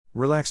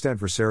Relaxed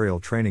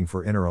Adversarial Training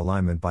for Inner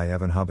Alignment by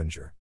Evan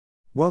Hubinger.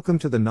 Welcome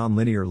to the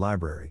Nonlinear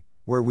Library,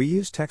 where we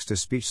use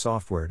text-to-speech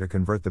software to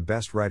convert the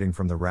best writing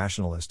from the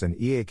Rationalist and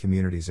EA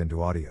communities into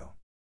audio.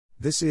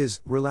 This is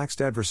Relaxed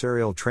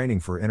Adversarial Training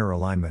for Inner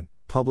Alignment,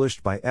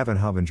 published by Evan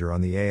Hubinger on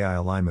the AI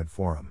Alignment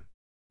Forum.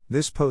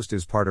 This post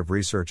is part of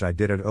research I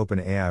did at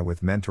OpenAI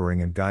with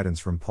mentoring and guidance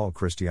from Paul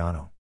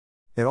Christiano.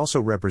 It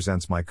also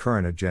represents my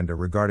current agenda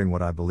regarding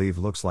what I believe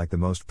looks like the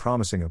most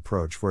promising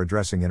approach for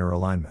addressing inner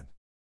alignment.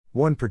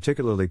 One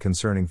particularly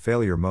concerning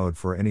failure mode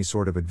for any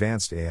sort of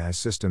advanced AI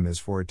system is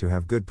for it to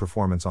have good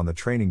performance on the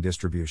training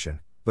distribution,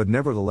 but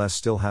nevertheless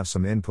still have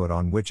some input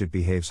on which it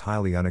behaves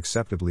highly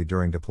unacceptably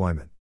during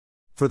deployment.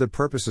 For the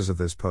purposes of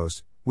this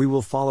post, we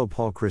will follow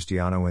Paul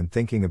Christiano in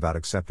thinking about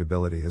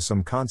acceptability as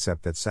some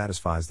concept that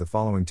satisfies the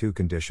following two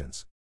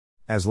conditions.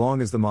 As long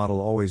as the model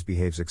always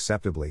behaves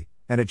acceptably,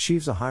 and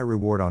achieves a high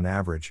reward on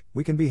average,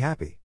 we can be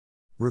happy.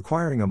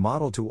 Requiring a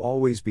model to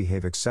always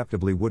behave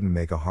acceptably wouldn't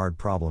make a hard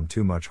problem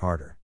too much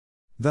harder.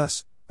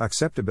 Thus,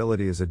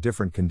 acceptability is a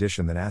different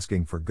condition than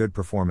asking for good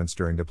performance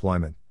during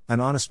deployment. An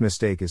honest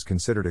mistake is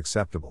considered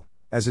acceptable,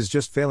 as is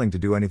just failing to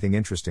do anything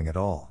interesting at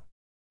all.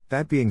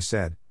 That being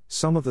said,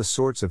 some of the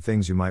sorts of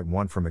things you might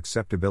want from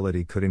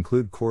acceptability could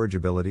include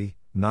corrigibility,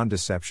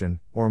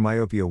 non-deception, or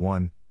myopia.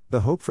 1.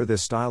 The hope for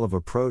this style of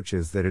approach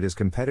is that it is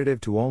competitive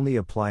to only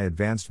apply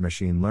advanced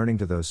machine learning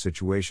to those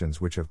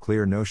situations which have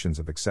clear notions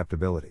of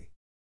acceptability.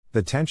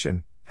 The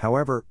tension,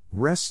 however,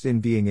 rests in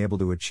being able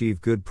to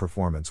achieve good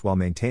performance while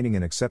maintaining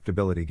an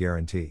acceptability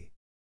guarantee.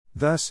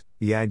 Thus,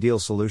 the ideal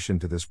solution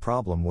to this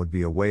problem would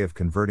be a way of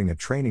converting a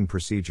training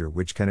procedure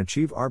which can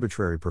achieve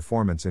arbitrary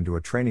performance into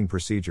a training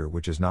procedure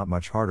which is not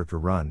much harder to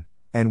run,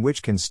 and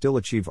which can still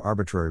achieve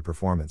arbitrary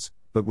performance,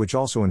 but which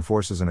also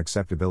enforces an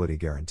acceptability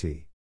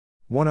guarantee.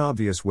 One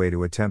obvious way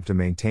to attempt to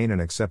maintain an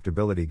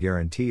acceptability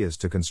guarantee is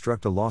to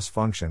construct a loss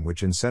function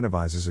which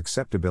incentivizes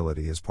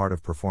acceptability as part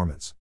of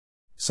performance.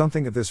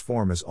 Something of this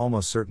form is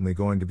almost certainly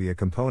going to be a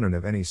component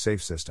of any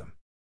safe system.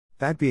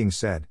 That being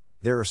said,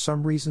 there are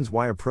some reasons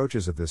why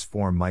approaches of this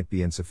form might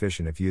be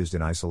insufficient if used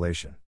in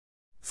isolation.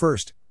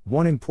 First,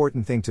 one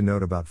important thing to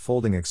note about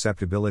folding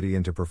acceptability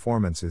into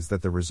performance is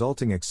that the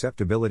resulting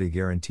acceptability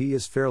guarantee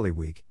is fairly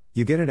weak.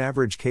 You get an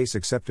average case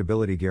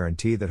acceptability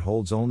guarantee that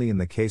holds only in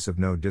the case of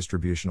no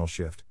distributional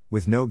shift,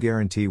 with no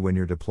guarantee when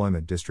your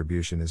deployment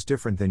distribution is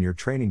different than your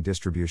training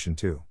distribution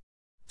too.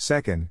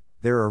 Second,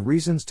 there are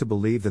reasons to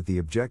believe that the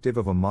objective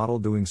of a model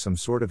doing some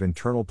sort of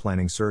internal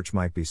planning search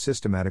might be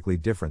systematically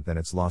different than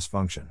its loss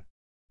function.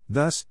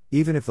 Thus,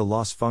 even if the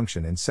loss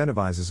function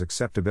incentivizes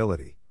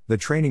acceptability, the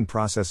training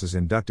process's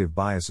inductive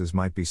biases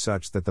might be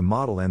such that the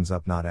model ends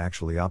up not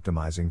actually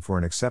optimizing for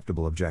an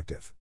acceptable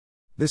objective.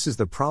 This is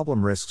the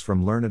problem risks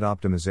from learned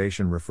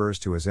optimization refers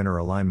to as inner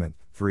alignment.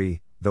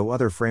 3. Though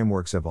other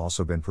frameworks have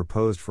also been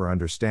proposed for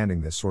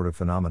understanding this sort of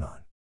phenomenon.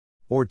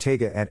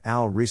 Ortega et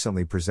al.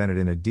 Recently presented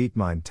in a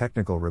DeepMind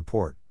Technical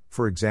Report,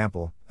 for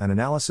example, an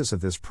analysis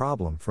of this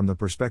problem from the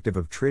perspective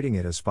of treating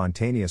it as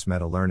spontaneous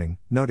meta-learning,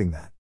 noting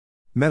that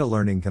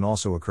meta-learning can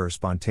also occur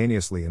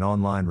spontaneously in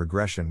online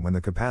regression when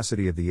the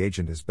capacity of the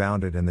agent is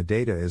bounded and the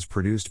data is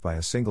produced by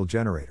a single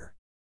generator.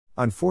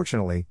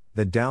 Unfortunately,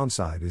 the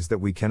downside is that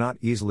we cannot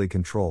easily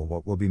control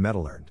what will be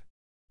meta-learned.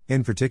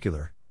 In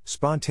particular,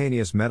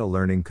 spontaneous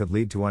meta-learning could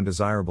lead to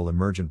undesirable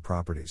emergent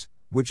properties,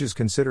 which is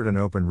considered an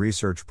open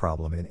research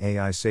problem in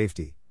AI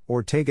safety,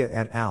 Ortega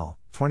et al.,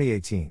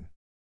 2018.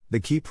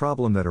 The key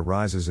problem that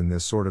arises in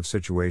this sort of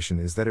situation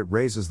is that it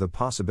raises the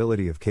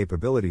possibility of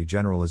capability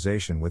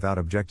generalization without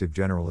objective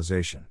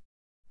generalization.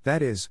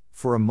 That is,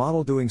 for a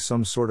model doing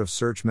some sort of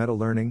search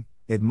meta-learning,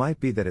 it might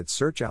be that its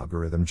search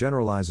algorithm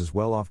generalizes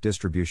well-off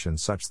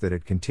distributions such that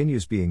it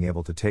continues being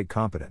able to take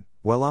competent,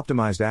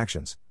 well-optimized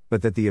actions,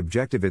 but that the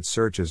objective its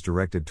search is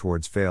directed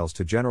towards fails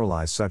to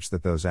generalize such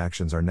that those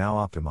actions are now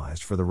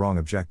optimized for the wrong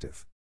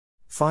objective.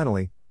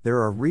 Finally, there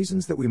are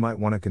reasons that we might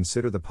want to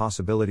consider the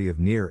possibility of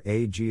near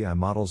AGI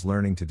models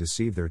learning to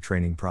deceive their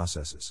training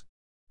processes.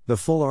 The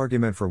full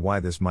argument for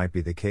why this might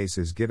be the case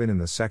is given in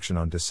the section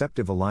on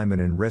deceptive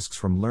alignment and risks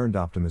from learned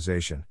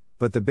optimization,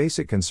 but the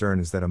basic concern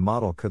is that a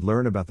model could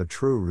learn about the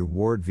true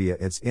reward via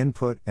its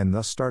input and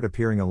thus start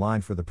appearing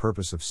aligned for the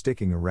purpose of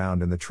sticking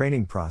around in the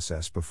training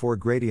process before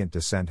gradient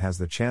descent has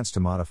the chance to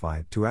modify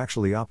it to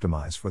actually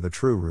optimize for the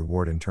true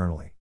reward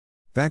internally.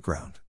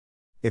 Background.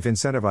 If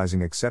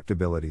incentivizing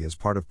acceptability as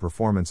part of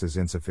performance is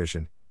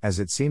insufficient, as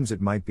it seems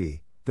it might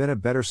be, then a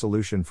better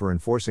solution for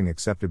enforcing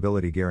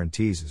acceptability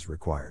guarantees is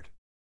required.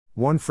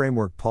 One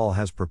framework Paul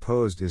has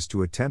proposed is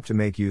to attempt to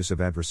make use of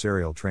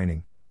adversarial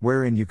training,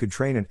 wherein you could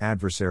train an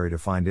adversary to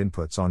find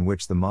inputs on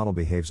which the model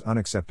behaves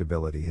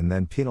unacceptably and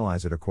then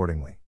penalize it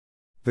accordingly.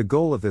 The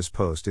goal of this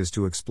post is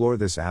to explore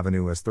this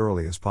avenue as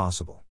thoroughly as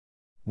possible.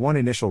 One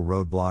initial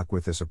roadblock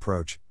with this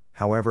approach,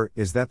 however,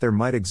 is that there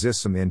might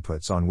exist some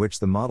inputs on which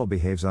the model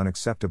behaves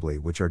unacceptably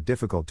which are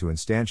difficult to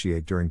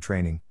instantiate during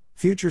training,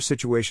 future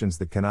situations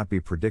that cannot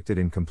be predicted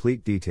in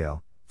complete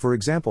detail. For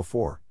example,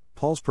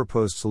 Paul's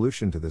proposed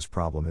solution to this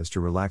problem is to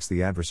relax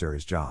the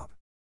adversary's job.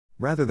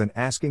 Rather than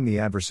asking the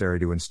adversary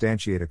to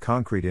instantiate a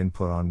concrete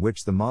input on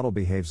which the model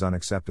behaves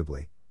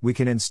unacceptably, we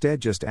can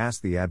instead just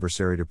ask the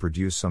adversary to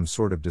produce some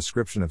sort of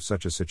description of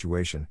such a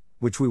situation,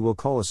 which we will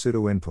call a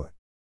pseudo-input.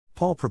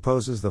 Paul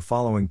proposes the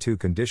following two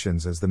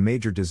conditions as the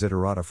major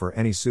desiderata for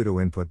any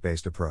pseudo-input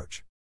based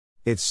approach.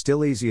 It's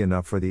still easy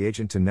enough for the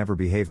agent to never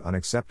behave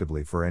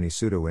unacceptably for any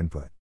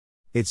pseudo-input.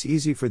 It's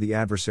easy for the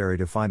adversary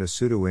to find a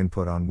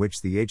pseudo-input on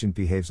which the agent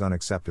behaves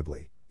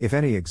unacceptably, if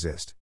any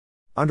exist.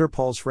 Under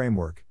Paul's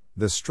framework,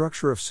 the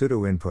structure of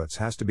pseudo-inputs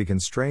has to be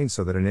constrained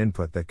so that an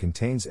input that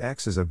contains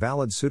X is a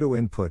valid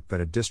pseudo-input,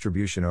 but a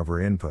distribution over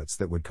inputs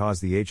that would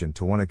cause the agent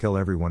to want to kill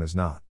everyone is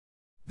not.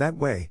 That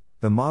way,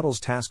 the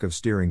model's task of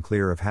steering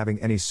clear of having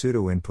any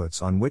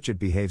pseudo-inputs on which it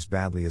behaves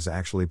badly is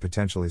actually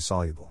potentially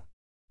soluble.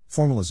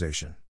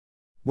 Formalization.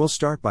 We'll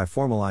start by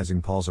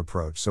formalizing Paul's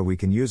approach so we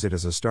can use it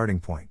as a starting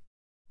point.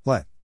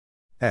 Let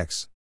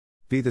X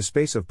be the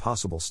space of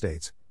possible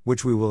states,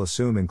 which we will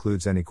assume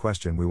includes any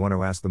question we want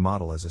to ask the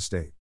model as a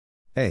state.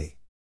 A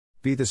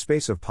be the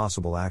space of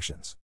possible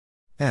actions.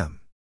 M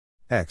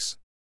X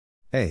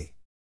A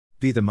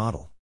be the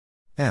model.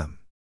 M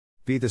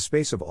be the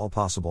space of all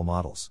possible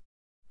models.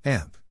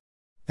 Amp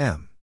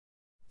M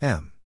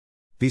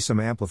be some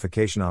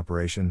amplification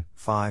operation.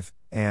 5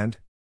 and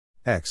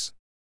X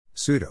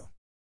pseudo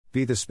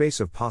be the space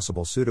of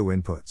possible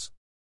pseudo-inputs.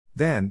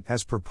 Then,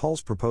 as per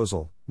Paul's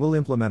proposal, we'll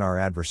implement our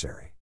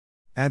adversary.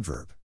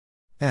 Adverb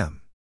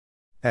M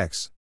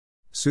X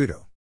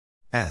pseudo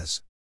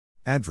as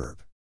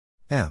adverb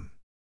M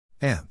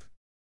amp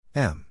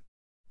M.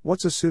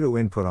 What's a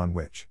pseudo-input on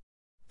which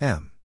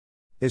M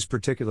is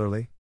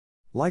particularly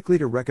likely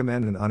to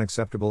recommend an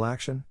unacceptable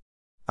action?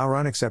 Our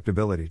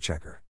unacceptability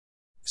checker.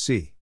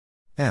 C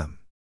M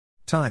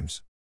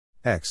times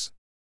X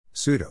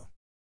pseudo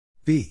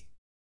B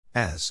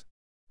as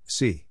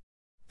C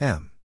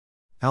M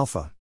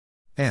alpha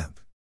amp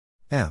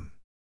M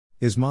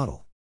is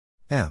model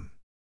M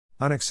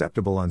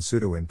unacceptable on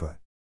pseudo-input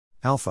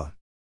alpha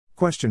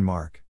question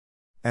mark.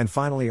 And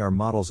finally our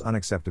model's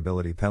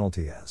unacceptability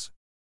penalty as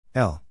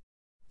L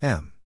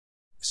M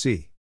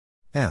C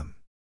M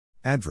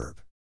adverb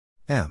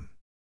M.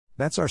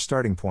 That's our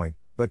starting point,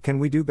 but can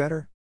we do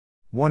better?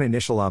 One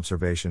initial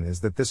observation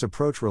is that this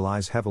approach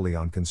relies heavily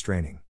on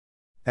constraining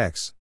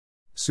X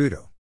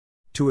pseudo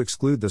to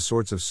exclude the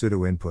sorts of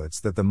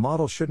pseudo-inputs that the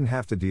model shouldn't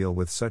have to deal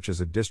with, such as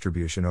a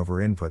distribution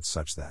over inputs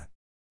such that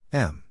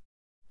M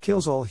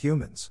kills all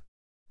humans.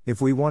 If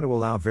we want to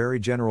allow very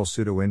general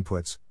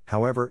pseudo-inputs,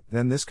 however,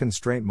 then this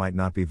constraint might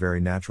not be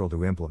very natural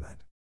to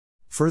implement.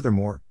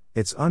 Furthermore,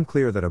 it's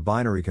unclear that a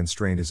binary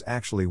constraint is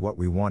actually what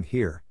we want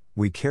here.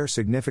 We care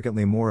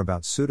significantly more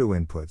about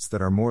pseudo-inputs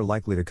that are more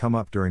likely to come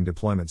up during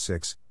deployment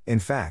 6. In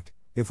fact,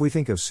 if we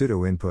think of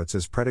pseudo-inputs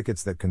as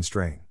predicates that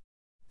constrain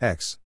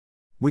X,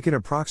 we can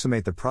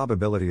approximate the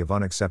probability of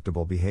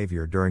unacceptable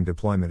behavior during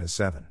deployment as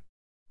 7.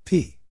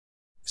 P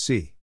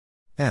C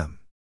M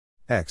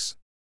X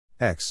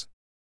X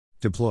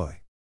deploy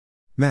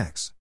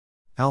max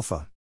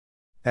alpha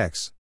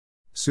X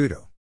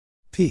pseudo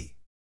P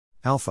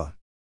alpha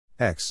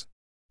X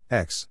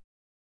X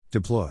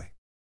deploy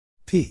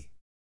P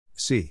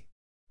C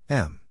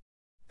M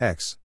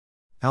X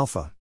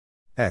alpha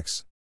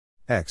X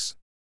X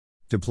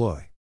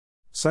deploy,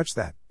 such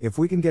that, if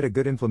we can get a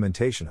good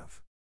implementation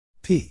of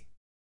P,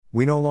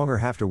 we no longer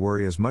have to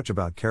worry as much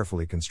about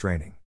carefully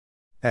constraining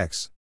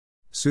X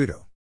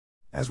pseudo,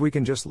 as we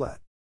can just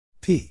let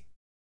P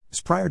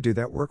prior do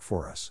that work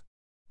for us.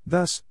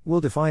 Thus,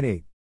 we'll define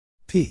 8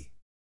 P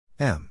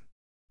M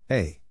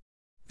A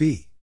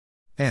B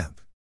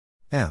amp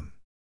M.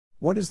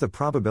 What is the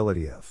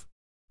probability of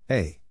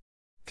A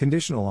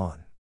conditional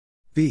on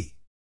B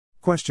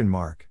question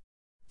mark,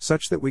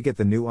 such that we get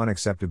the new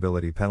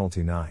unacceptability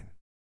penalty 9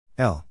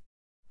 L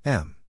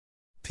M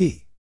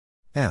P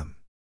M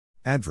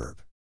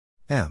adverb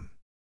M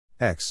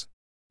X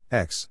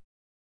X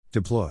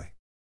deploy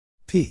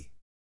P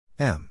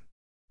M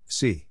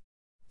C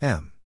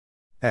M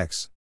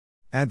X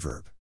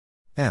adverb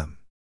M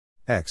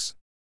X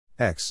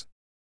X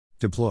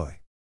deploy,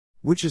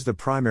 which is the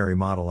primary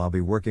model I'll be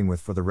working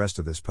with for the rest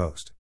of this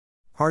post.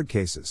 Hard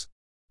cases.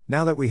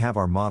 Now that we have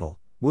our model,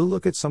 we'll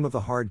look at some of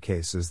the hard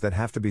cases that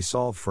have to be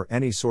solved for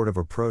any sort of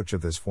approach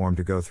of this form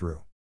to go through.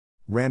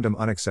 Random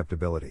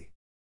unacceptability.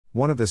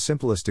 One of the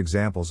simplest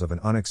examples of an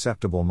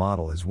unacceptable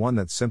model is one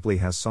that simply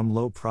has some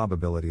low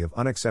probability of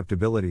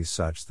unacceptability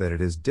such that it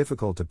is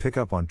difficult to pick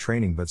up on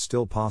training but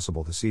still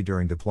possible to see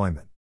during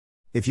deployment.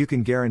 If you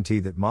can guarantee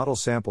that model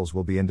samples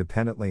will be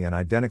independently and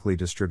identically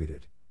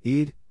distributed,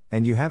 ED,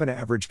 and you have an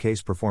average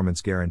case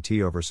performance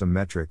guarantee over some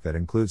metric that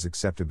includes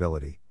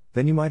acceptability,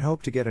 then you might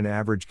hope to get an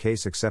average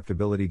case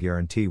acceptability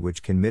guarantee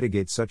which can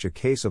mitigate such a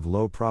case of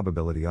low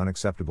probability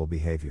unacceptable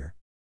behavior.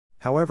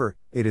 However,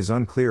 it is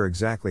unclear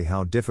exactly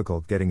how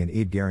difficult getting an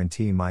ED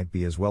guarantee might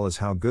be, as well as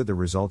how good the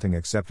resulting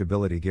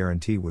acceptability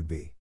guarantee would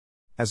be.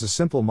 As a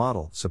simple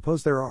model,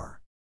 suppose there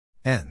are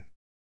N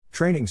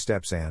training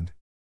steps and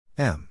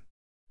M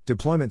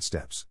deployment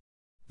steps.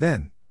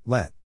 Then,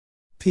 let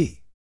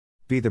P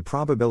be the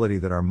probability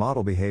that our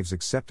model behaves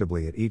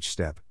acceptably at each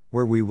step,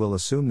 where we will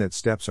assume that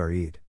steps are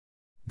ED.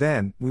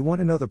 Then, we want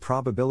to know the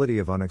probability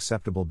of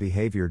unacceptable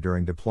behavior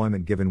during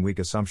deployment given weak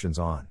assumptions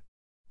on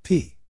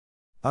P.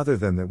 Other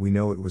than that, we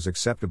know it was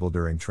acceptable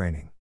during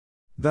training.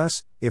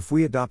 Thus, if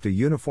we adopt a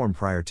uniform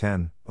prior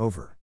 10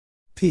 over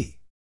P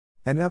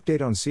and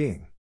update on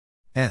seeing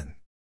N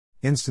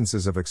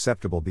instances of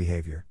acceptable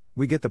behavior,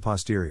 we get the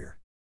posterior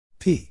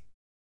P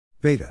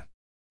beta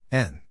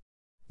N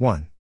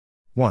 1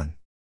 1,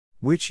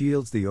 which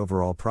yields the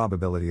overall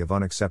probability of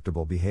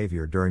unacceptable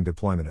behavior during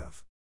deployment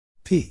of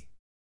P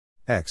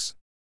X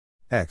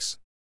X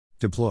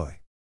deploy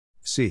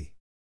C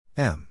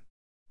M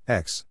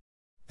X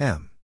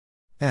M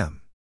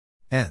M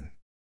N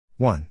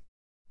 1.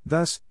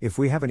 Thus, if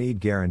we have an ED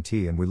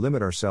guarantee and we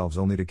limit ourselves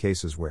only to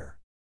cases where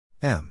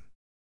M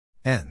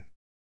N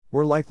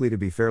we're likely to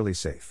be fairly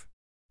safe.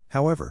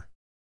 However,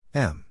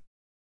 M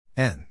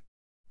N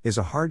is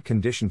a hard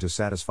condition to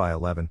satisfy.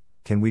 11.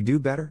 Can we do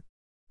better?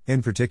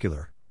 In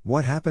particular,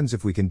 what happens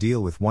if we can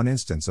deal with one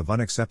instance of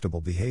unacceptable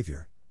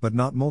behavior, but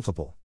not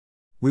multiple?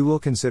 We will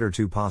consider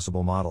two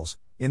possible models.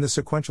 In the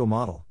sequential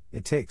model,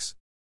 it takes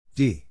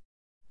D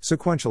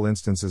sequential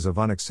instances of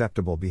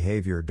unacceptable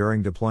behavior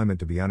during deployment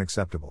to be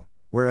unacceptable,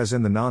 whereas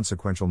in the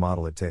non-sequential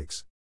model it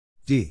takes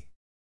D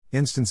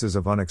instances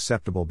of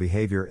unacceptable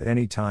behavior at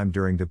any time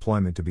during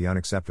deployment to be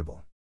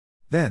unacceptable.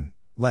 Then,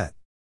 let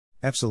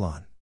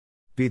epsilon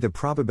be the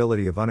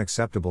probability of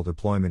unacceptable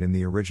deployment in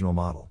the original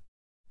model.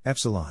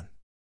 Epsilon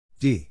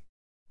D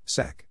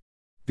sec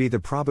be the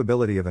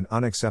probability of an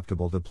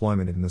unacceptable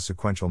deployment in the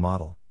sequential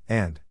model,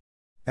 and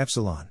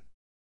epsilon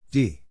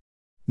D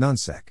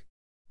non-sec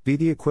be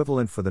the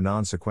equivalent for the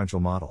non-sequential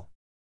model.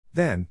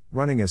 Then,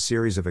 running a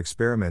series of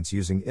experiments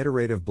using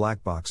iterative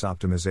black box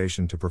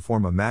optimization to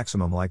perform a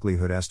maximum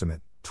likelihood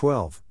estimate,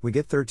 12, we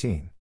get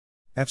 13.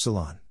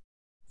 Epsilon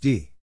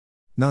D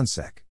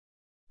non-sec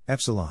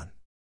epsilon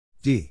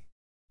D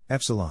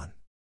epsilon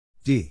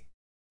D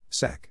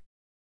sec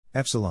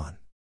epsilon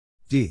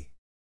D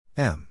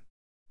M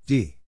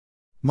D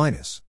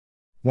minus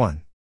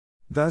 1.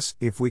 Thus,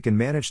 if we can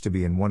manage to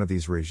be in one of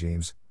these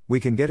regimes, we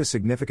can get a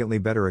significantly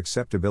better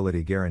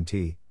acceptability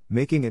guarantee,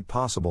 making it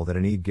possible that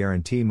an ED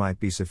guarantee might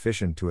be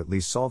sufficient to at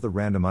least solve the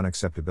random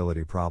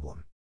unacceptability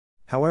problem.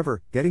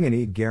 However, getting an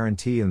ED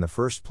guarantee in the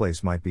first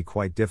place might be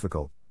quite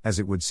difficult, as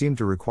it would seem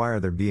to require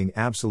there being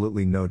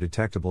absolutely no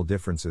detectable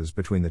differences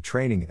between the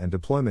training and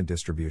deployment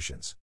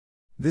distributions.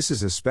 This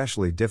is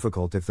especially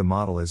difficult if the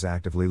model is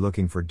actively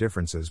looking for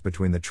differences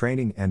between the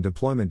training and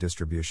deployment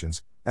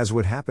distributions, as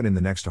would happen in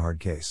the next hard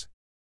case.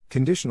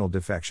 Conditional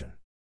defection.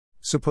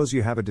 Suppose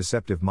you have a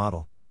deceptive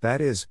model,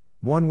 that is,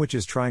 one which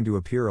is trying to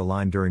appear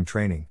aligned during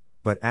training,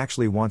 but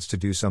actually wants to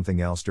do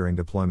something else during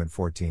deployment.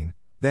 14.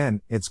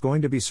 Then, it's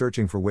going to be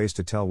searching for ways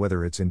to tell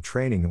whether it's in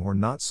training or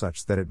not,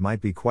 such that it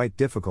might be quite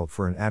difficult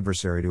for an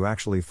adversary to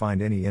actually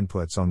find any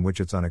inputs on which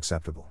it's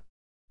unacceptable.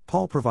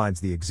 Paul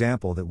provides the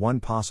example that one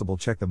possible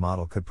check the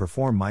model could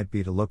perform might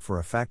be to look for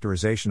a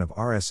factorization of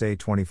RSA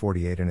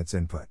 2048 in its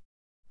input.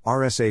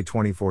 RSA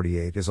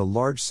 2048 is a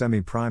large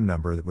semi-prime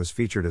number that was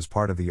featured as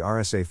part of the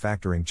RSA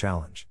factoring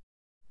challenge.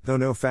 Though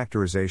no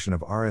factorization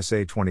of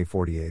RSA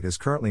 2048 is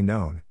currently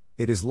known,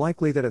 it is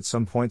likely that at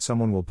some point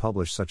someone will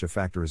publish such a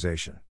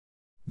factorization.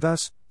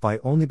 Thus, by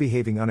only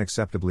behaving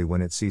unacceptably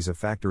when it sees a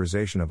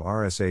factorization of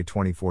RSA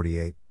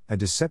 2048, a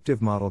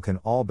deceptive model can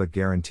all but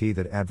guarantee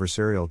that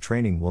adversarial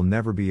training will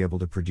never be able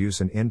to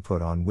produce an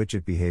input on which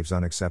it behaves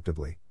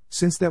unacceptably,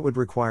 since that would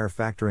require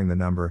factoring the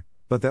number,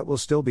 but that will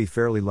still be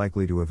fairly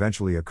likely to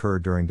eventually occur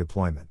during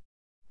deployment.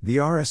 The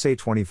RSA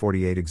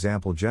 2048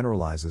 example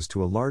generalizes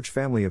to a large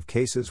family of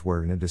cases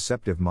wherein a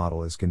deceptive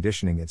model is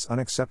conditioning its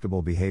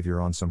unacceptable behavior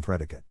on some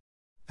predicate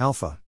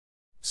alpha,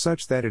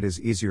 such that it is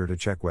easier to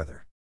check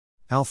whether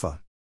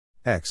alpha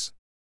x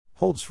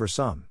holds for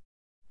some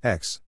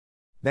x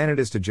than it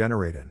is to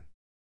generate an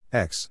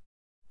x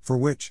for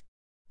which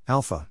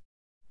alpha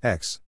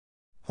x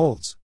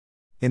holds.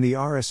 In the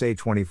RSA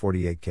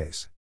 2048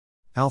 case,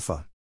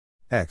 alpha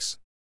x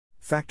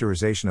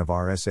factorization of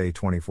RSA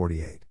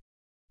 2048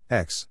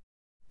 x.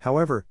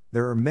 However,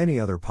 there are many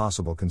other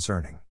possible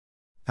concerning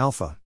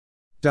alpha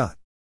dot.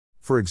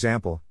 For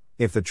example,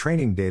 if the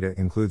training data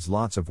includes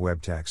lots of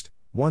web text,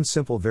 one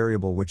simple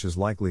variable which is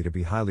likely to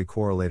be highly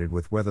correlated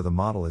with whether the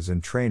model is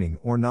in training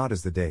or not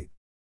is the date.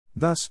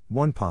 Thus,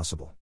 one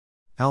possible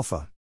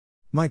alpha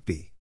might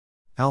be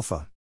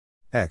alpha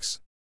x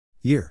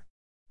year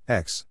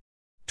x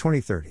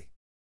 2030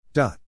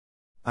 dot.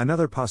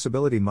 Another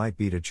possibility might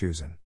be to choose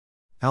an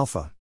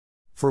alpha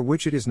for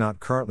which it is not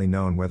currently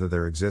known whether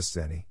there exists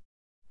any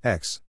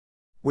x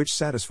which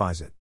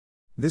satisfies it.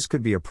 This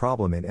could be a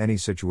problem in any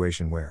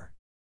situation where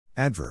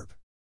adverb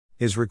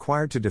is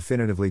required to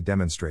definitively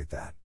demonstrate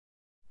that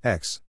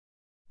x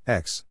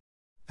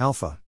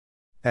alpha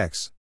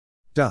x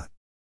dot.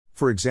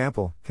 For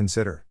example,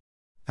 consider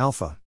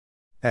alpha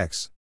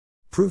x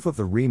proof of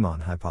the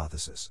Riemann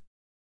hypothesis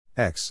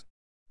x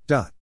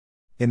dot.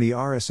 In the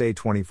RSA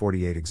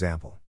 2048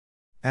 example,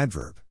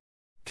 adverb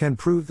can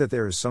prove that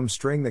there is some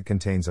string that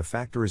contains a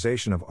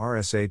factorization of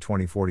RSA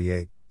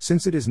 2048,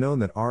 since it is known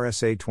that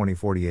RSA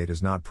 2048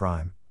 is not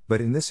prime,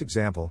 but in this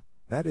example,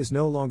 that is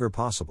no longer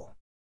possible.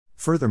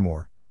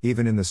 Furthermore,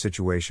 even in the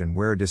situation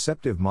where a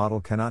deceptive model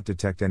cannot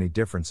detect any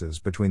differences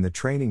between the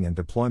training and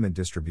deployment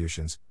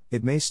distributions,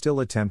 it may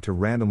still attempt to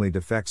randomly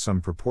defect some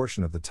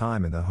proportion of the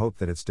time in the hope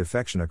that its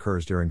defection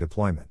occurs during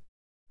deployment.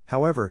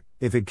 However,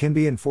 if it can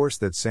be enforced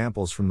that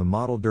samples from the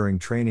model during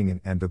training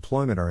and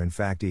deployment are in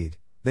fact EA'd,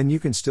 then you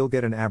can still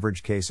get an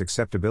average case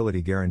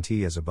acceptability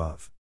guarantee as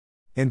above.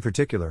 In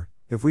particular,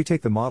 if we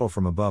take the model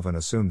from above and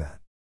assume that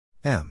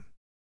M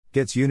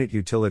gets unit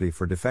utility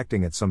for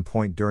defecting at some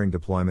point during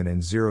deployment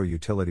and zero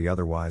utility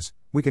otherwise,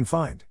 we can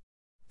find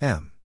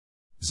M's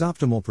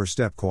optimal per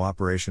step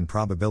cooperation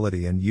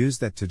probability and use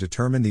that to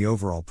determine the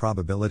overall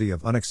probability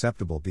of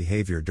unacceptable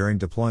behavior during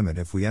deployment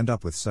if we end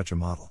up with such a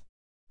model.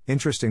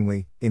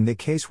 Interestingly, in the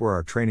case where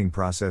our training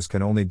process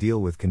can only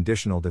deal with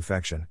conditional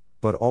defection,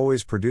 but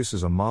always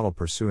produces a model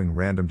pursuing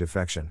random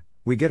defection,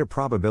 we get a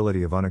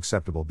probability of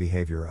unacceptable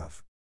behavior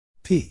of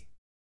P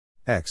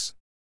X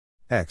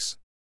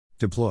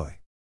deploy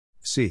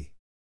C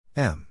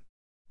M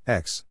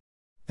X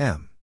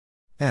M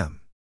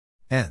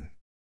N,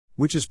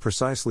 which is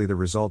precisely the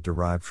result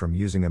derived from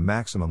using a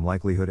maximum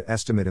likelihood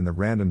estimate in the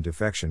random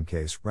defection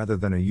case rather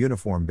than a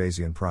uniform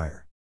Bayesian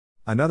prior.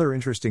 Another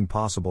interesting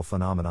possible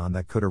phenomenon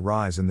that could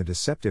arise in the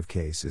deceptive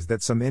case is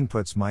that some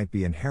inputs might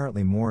be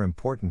inherently more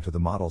important to the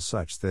model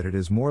such that it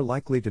is more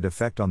likely to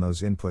defect on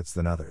those inputs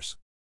than others.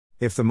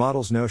 If the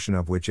model's notion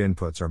of which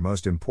inputs are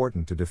most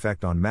important to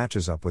defect on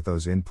matches up with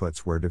those inputs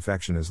where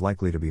defection is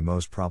likely to be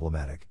most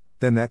problematic,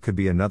 then that could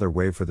be another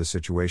way for the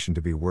situation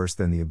to be worse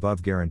than the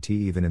above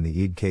guarantee even in the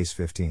EA'd case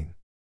 15.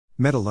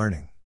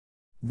 Meta-learning.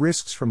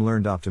 Risks from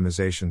learned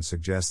optimization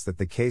suggests that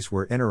the case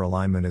where inner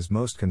alignment is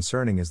most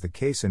concerning is the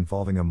case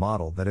involving a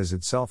model that is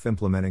itself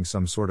implementing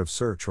some sort of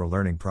search or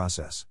learning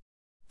process.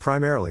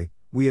 Primarily,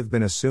 we have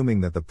been assuming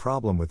that the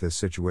problem with this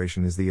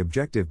situation is the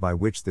objective by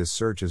which this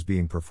search is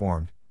being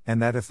performed, and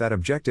that if that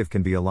objective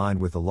can be aligned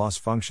with the loss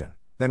function,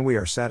 then we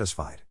are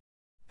satisfied.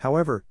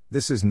 However,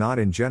 this is not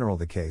in general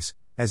the case,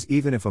 as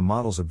even if a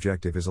model's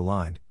objective is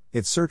aligned,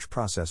 its search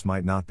process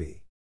might not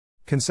be.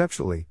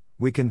 Conceptually,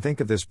 we can think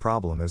of this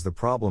problem as the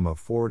problem of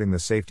forwarding the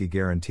safety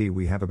guarantee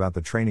we have about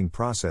the training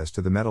process to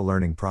the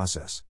meta-learning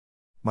process.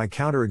 My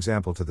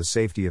counterexample to the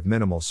safety of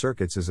minimal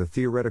circuits is a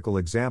theoretical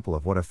example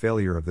of what a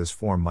failure of this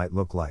form might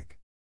look like.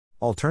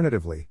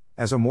 Alternatively,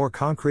 as a more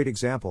concrete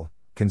example,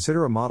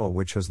 consider a model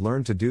which has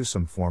learned to do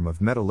some form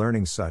of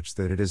meta-learning such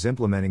that it is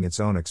implementing its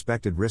own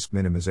expected risk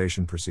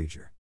minimization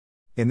procedure.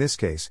 In this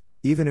case,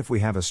 even if we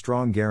have a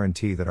strong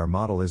guarantee that our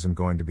model isn't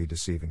going to be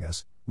deceiving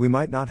us, we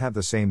might not have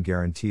the same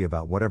guarantee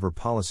about whatever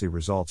policy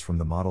results from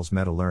the model's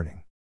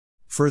meta-learning.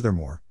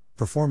 Furthermore,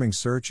 performing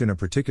search in a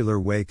particular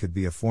way could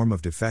be a form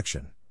of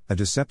defection. A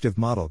deceptive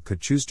model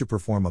could choose to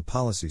perform a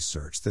policy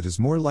search that is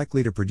more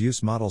likely to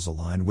produce models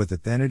aligned with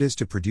it than it is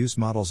to produce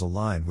models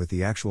aligned with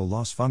the actual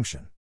loss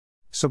function.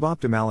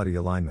 Suboptimality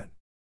alignment.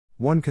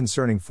 One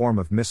concerning form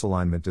of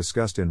misalignment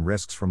discussed in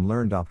Risks from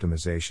Learned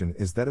Optimization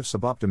is that of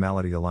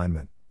suboptimality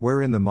alignment,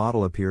 wherein the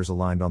model appears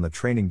aligned on the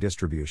training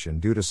distribution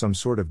due to some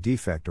sort of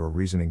defect or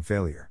reasoning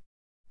failure.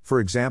 For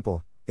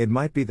example, it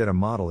might be that a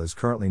model is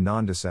currently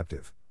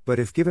non-deceptive, but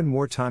if given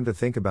more time to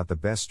think about the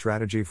best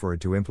strategy for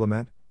it to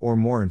implement, or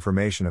more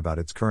information about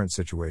its current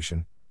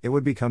situation, it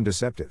would become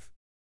deceptive.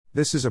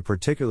 This is a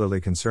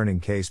particularly concerning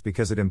case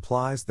because it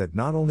implies that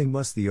not only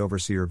must the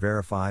overseer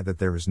verify that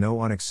there is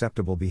no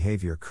unacceptable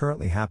behavior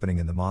currently happening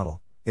in the model,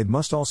 it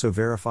must also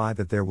verify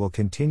that there will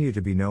continue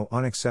to be no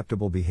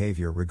unacceptable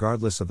behavior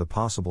regardless of the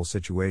possible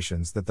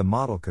situations that the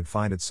model could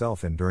find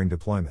itself in during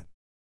deployment.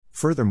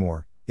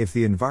 Furthermore, if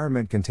the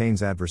environment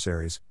contains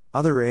adversaries,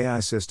 other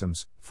AI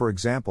systems, for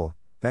example,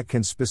 that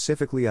can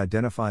specifically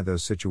identify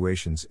those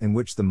situations in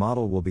which the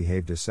model will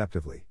behave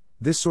deceptively,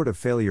 this sort of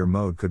failure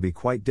mode could be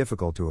quite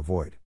difficult to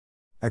avoid.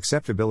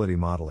 Acceptability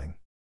modeling.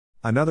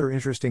 Another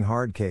interesting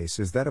hard case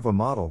is that of a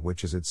model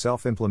which is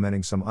itself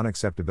implementing some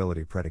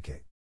unacceptability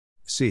predicate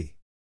C-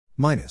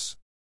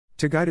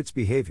 to guide its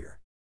behavior.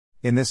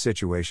 In this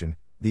situation,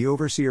 the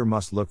overseer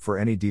must look for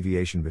any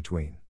deviation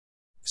between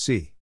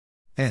C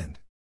and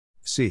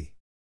C-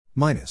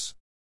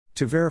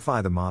 to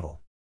verify the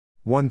model.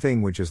 One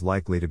thing which is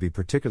likely to be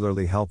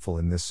particularly helpful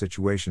in this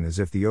situation is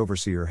if the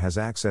overseer has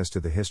access to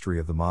the history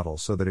of the model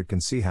so that it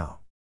can see how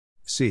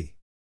C-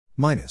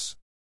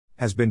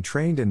 has been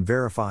trained and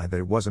verify that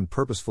it wasn't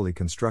purposefully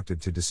constructed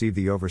to deceive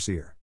the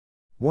overseer.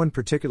 One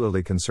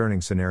particularly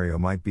concerning scenario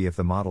might be if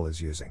the model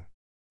is using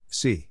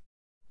C-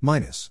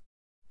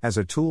 as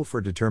a tool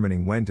for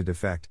determining when to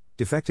defect,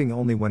 defecting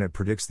only when it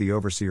predicts the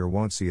overseer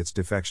won't see its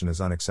defection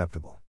as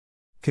unacceptable.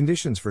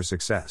 Conditions for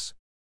success.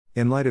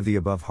 In light of the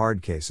above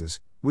hard cases,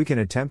 we can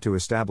attempt to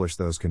establish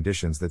those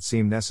conditions that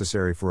seem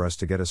necessary for us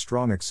to get a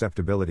strong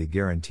acceptability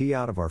guarantee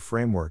out of our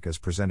framework as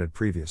presented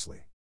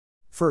previously.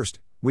 First,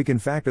 we can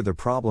factor the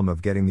problem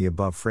of getting the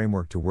above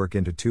framework to work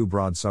into two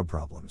broad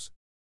subproblems.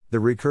 The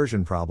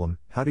recursion problem: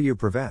 how do you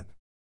prevent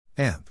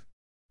M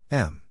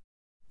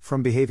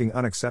from behaving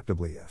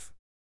unacceptably if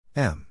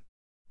M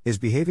is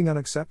behaving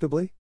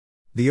unacceptably?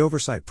 The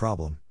oversight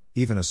problem,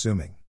 even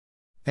assuming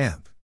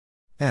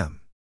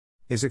M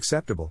is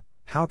acceptable,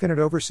 how can it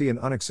oversee an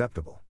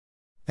unacceptable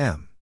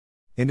M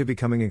into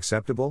becoming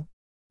acceptable?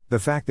 The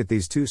fact that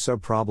these two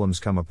sub-problems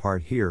come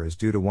apart here is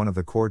due to one of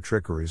the core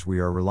trickeries we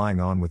are relying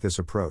on with this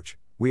approach.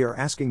 We are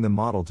asking the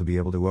model to be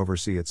able to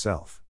oversee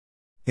itself.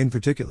 In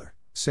particular,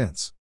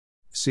 since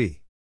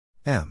C,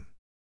 M,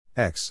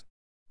 X,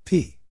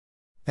 P,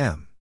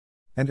 M,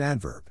 and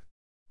adverb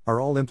are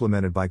all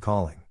implemented by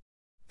calling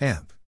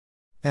amp,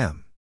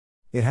 M,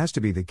 it has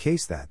to be the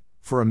case that,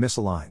 for a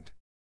misaligned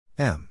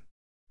M,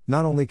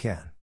 not only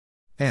can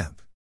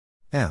amp,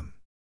 M,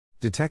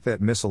 detect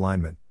that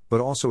misalignment, but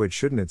also it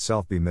shouldn't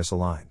itself be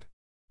misaligned.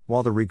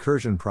 While the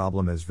recursion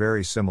problem is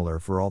very similar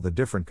for all the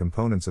different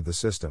components of the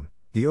system,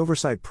 the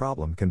oversight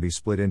problem can be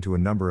split into a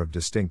number of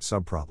distinct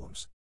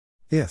subproblems.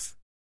 If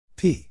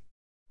P,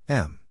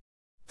 M,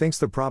 thinks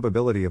the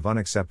probability of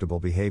unacceptable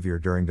behavior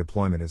during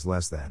deployment is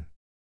less than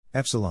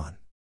epsilon,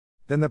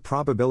 then the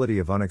probability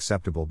of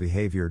unacceptable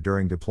behavior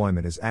during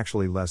deployment is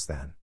actually less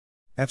than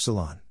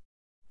epsilon.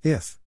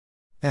 If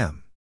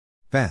M,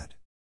 bad,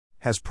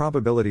 has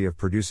probability of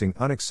producing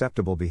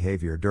unacceptable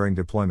behavior during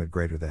deployment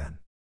greater than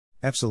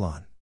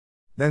epsilon,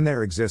 then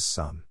there exists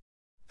some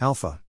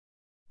alpha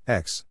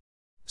X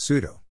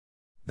pseudo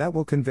that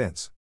will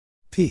convince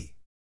P,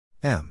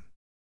 M,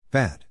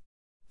 bad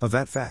of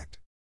that fact.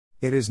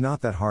 It is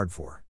not that hard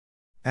for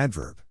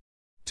adverb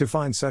to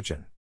find such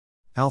an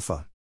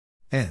alpha,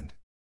 and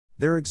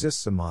there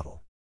exists a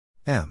model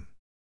M,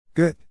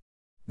 good,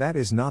 that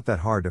is not that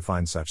hard to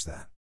find such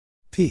that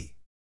P,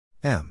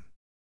 M,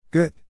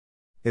 good,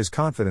 is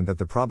confident that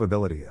the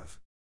probability of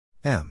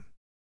M,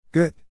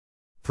 good,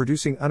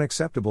 producing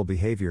unacceptable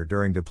behavior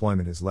during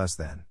deployment is less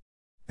than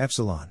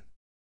epsilon.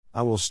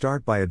 I will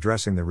start by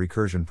addressing the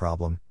recursion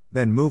problem,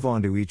 then move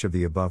on to each of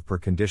the above per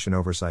condition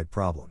oversight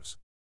problems.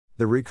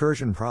 The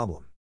recursion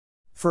problem.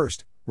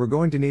 First, we're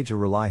going to need to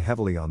rely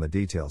heavily on the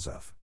details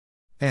of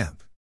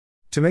AMP.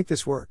 To make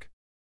this work,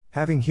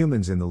 having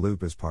humans in the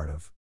loop as part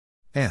of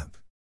AMP,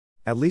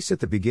 at least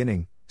at the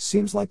beginning,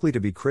 seems likely to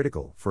be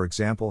critical, for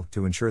example,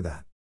 to ensure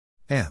that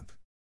AMP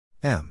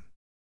M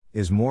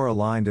is more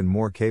aligned and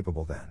more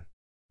capable than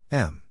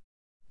M.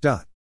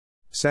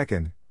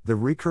 Second, the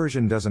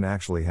recursion doesn't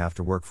actually have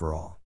to work for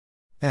all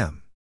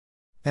M.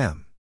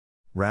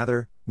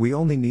 Rather, we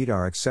only need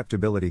our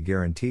acceptability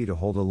guarantee to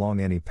hold along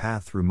any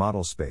path through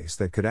model space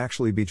that could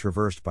actually be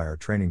traversed by our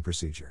training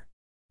procedure.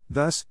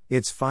 Thus,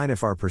 it's fine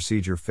if our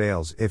procedure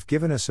fails if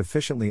given a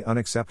sufficiently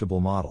unacceptable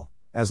model,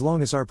 as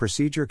long as our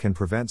procedure can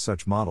prevent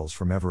such models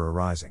from ever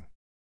arising.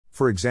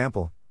 For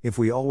example, if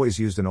we always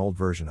used an old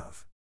version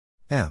of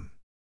M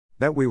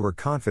that we were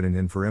confident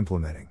in for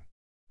implementing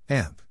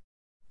AMP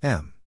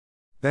M,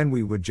 then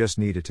we would just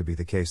need it to be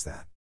the case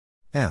that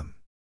M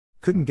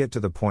couldn't get to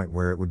the point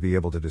where it would be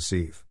able to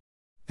deceive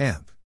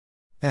AMP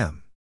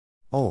M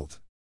old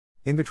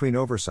in between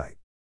oversight.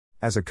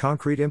 As a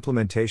concrete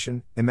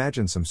implementation,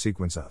 imagine some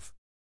sequence of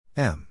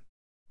M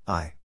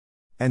I,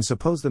 and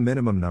suppose the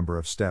minimum number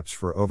of steps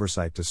for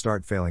oversight to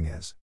start failing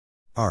is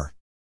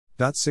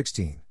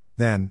R.16.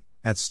 Then,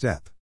 at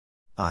step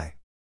I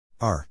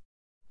R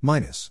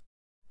minus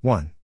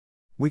 1,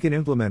 we can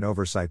implement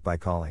oversight by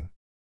calling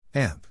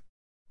AMP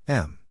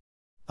M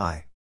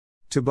I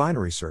to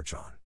binary search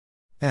on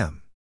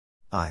M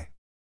I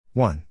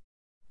 1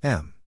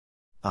 M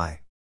I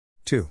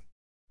 2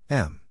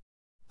 M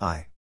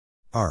I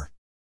R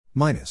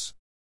minus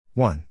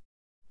 1,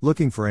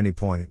 looking for any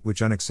point at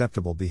which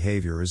unacceptable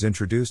behavior is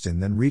introduced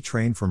and then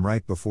retrain from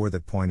right before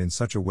that point in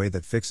such a way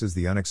that fixes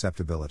the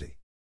unacceptability.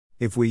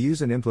 If we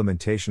use an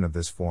implementation of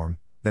this form,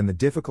 then the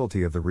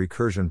difficulty of the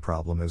recursion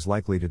problem is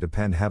likely to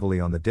depend heavily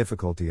on the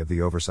difficulty of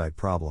the oversight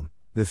problem.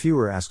 The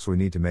fewer asks we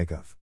need to make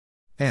of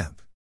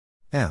AMP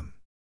M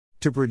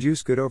to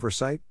produce good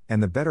oversight,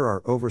 and the better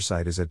our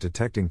oversight is at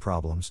detecting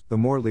problems, the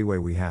more leeway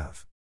we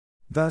have.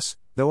 Thus,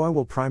 though I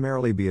will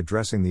primarily be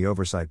addressing the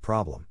oversight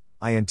problem,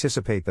 I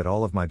anticipate that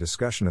all of my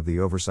discussion of the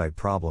oversight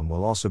problem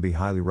will also be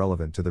highly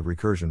relevant to the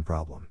recursion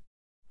problem.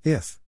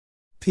 If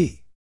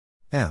P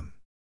M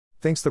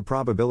thinks the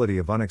probability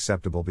of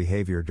unacceptable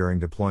behavior during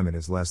deployment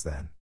is less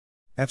than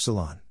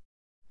epsilon,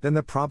 then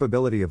the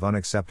probability of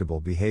unacceptable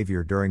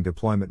behavior during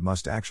deployment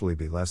must actually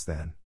be less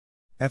than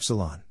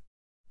epsilon.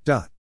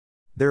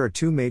 There are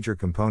two major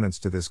components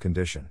to this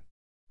condition.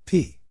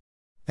 P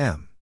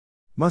M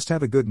must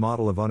have a good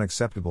model of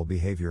unacceptable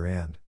behavior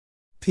and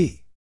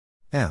P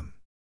M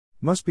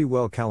must be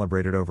well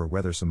calibrated over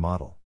whether some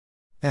model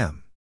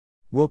M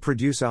will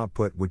produce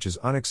output which is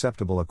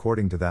unacceptable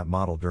according to that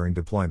model during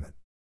deployment.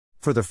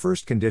 For the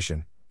first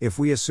condition, if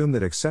we assume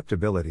that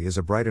acceptability is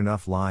a bright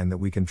enough line that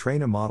we can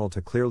train a model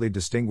to clearly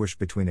distinguish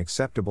between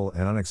acceptable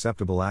and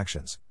unacceptable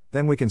actions,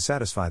 then we can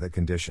satisfy that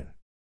condition.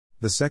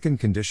 The second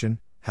condition,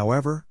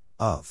 however,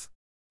 of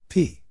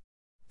P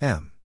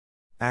M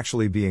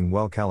actually being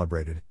well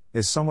calibrated,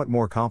 is somewhat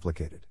more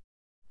complicated.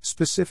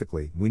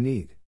 Specifically, we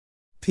need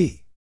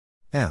P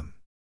M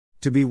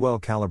To be well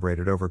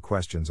calibrated over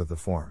questions of the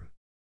form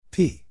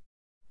P,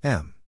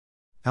 M,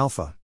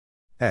 alpha,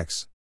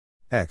 X,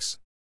 X,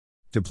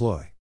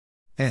 deploy,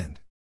 and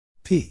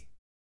P,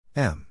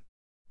 M,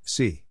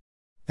 C,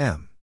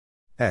 M,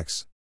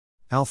 X,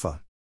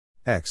 alpha,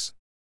 X,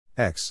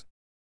 X,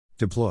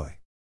 deploy.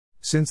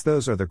 Since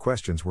those are the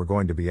questions we're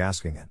going to be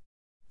asking it.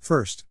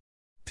 First,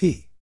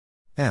 P,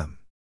 M,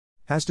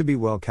 has to be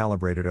well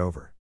calibrated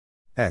over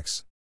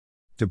X,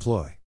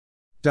 deploy,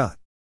 dot.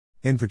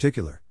 In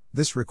particular,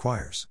 this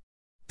requires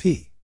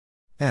P,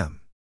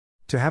 M,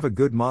 to have a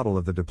good model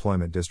of the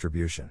deployment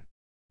distribution.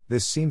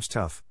 This seems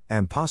tough,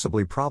 and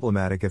possibly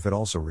problematic if it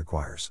also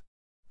requires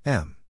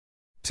M,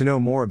 to know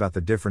more about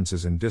the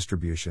differences in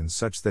distributions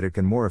such that it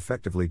can more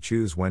effectively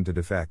choose when to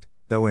defect,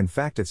 though in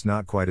fact it's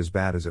not quite as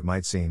bad as it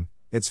might seem.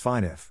 It's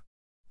fine if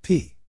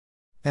P,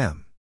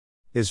 M,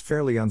 is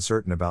fairly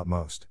uncertain about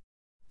most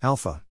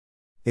alpha.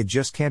 It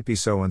just can't be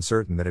so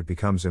uncertain that it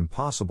becomes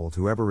impossible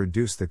to ever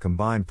reduce the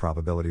combined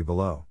probability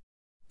below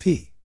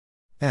P,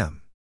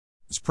 M,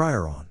 is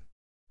prior on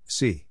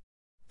C,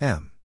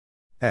 M,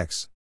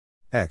 X,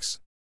 X,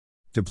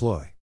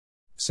 deploy.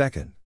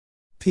 Second,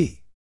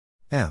 P,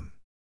 M,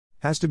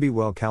 has to be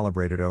well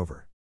calibrated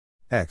over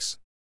X,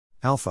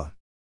 alpha,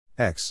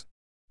 X,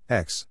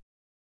 X,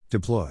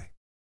 deploy.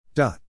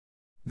 Dot.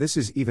 This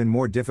is even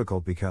more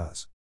difficult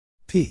because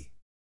P,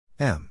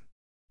 M,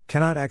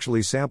 cannot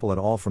actually sample at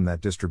all from that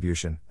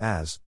distribution,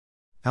 as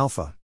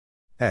alpha,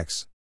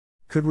 X,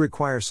 could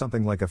require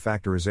something like a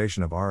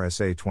factorization of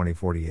RSA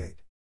 2048.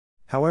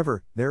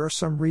 However, there are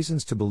some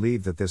reasons to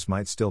believe that this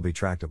might still be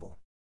tractable.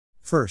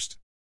 First,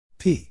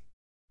 P,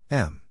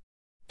 M,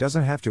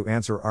 doesn't have to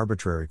answer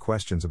arbitrary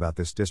questions about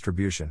this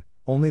distribution,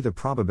 only the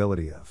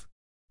probability of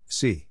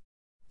C,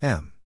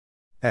 M,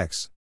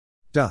 X,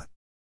 dot.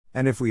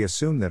 And if we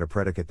assume that a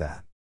predicate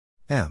that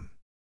M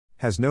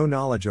has no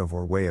knowledge of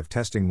or way of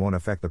testing won't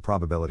affect the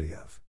probability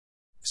of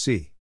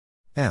C,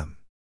 M,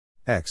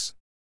 X,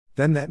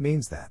 then that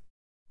means that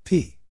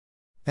P,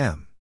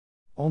 M,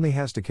 only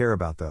has to care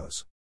about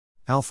those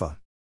alpha,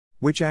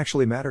 which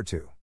actually matter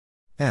to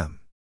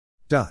M,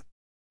 dot.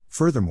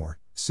 Furthermore,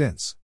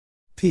 since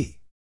P,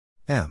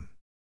 M,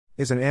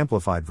 is an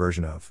amplified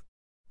version of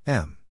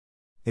M,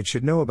 it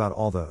should know about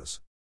all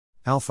those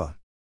alpha,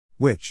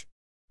 which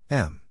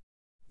M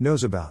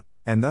knows about,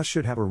 and thus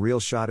should have a real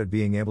shot at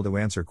being able to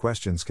answer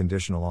questions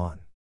conditional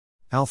on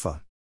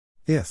alpha.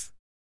 If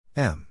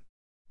M,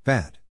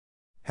 bad,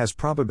 has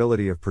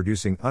probability of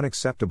producing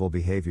unacceptable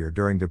behavior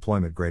during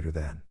deployment greater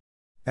than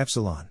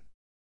epsilon,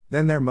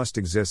 then there must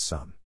exist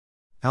some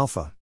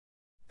alpha,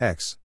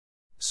 X,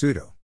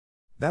 pseudo,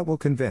 that will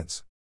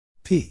convince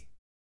P,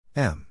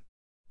 M,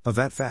 of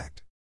that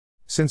fact.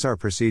 Since our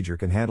procedure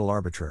can handle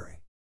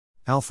arbitrary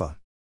alpha,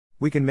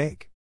 we can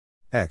make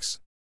X,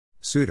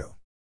 pseudo,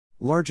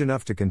 large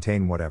enough to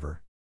contain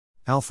whatever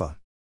alpha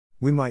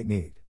we might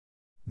need.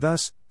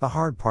 Thus, the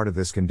hard part of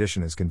this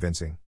condition is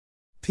convincing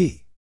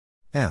P,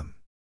 M,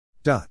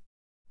 dot.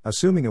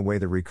 Assuming away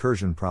the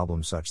recursion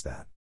problem such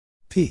that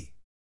P,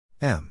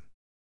 M,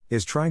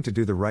 is trying to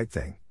do the right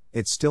thing,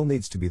 it still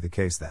needs to be the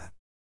case that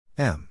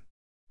M,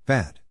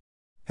 bad,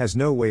 has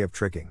no way of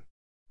tricking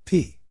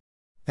P,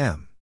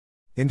 M,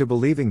 into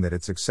believing that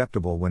it's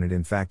acceptable when it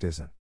in fact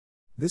isn't.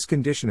 This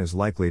condition is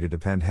likely to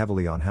depend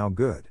heavily on how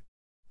good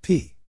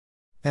P,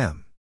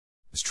 M's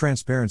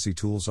transparency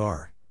tools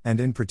are, and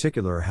in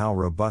particular how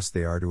robust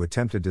they are to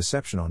attempt a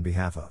deception on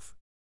behalf of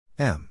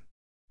M,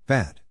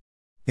 bad.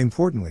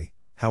 Importantly,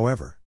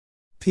 however,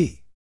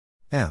 P,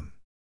 M,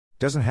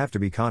 doesn't have to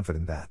be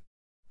confident that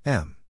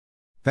M,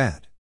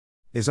 bad,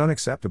 is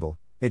unacceptable,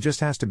 it just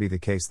has to be the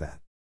case that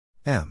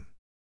M,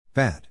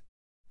 bad,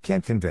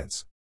 can't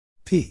convince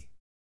P,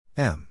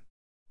 M,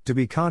 to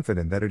be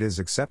confident that it is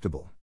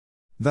acceptable.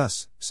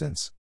 Thus,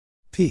 since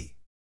P,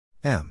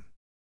 M,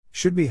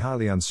 should be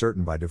highly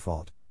uncertain by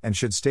default, and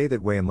should stay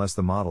that way unless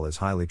the model is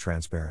highly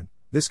transparent,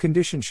 this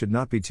condition should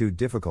not be too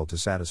difficult to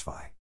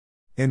satisfy.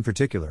 In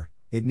particular,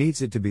 it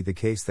needs it to be the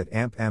case that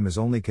AMP-M is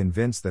only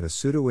convinced that a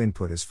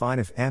pseudo-input is fine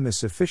if M is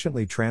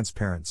sufficiently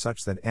transparent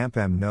such that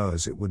AMP-M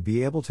knows it would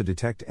be able to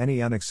detect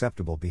any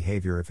unacceptable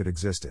behavior if it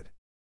existed.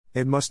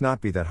 It must not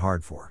be that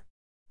hard for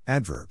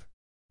adverb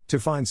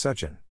to find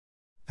such an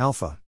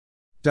alpha.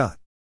 Dot.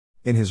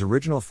 In his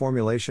original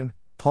formulation,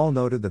 Paul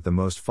noted that the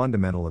most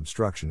fundamental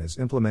obstruction is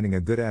implementing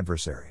a good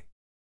adversary.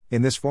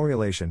 In this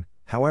formulation,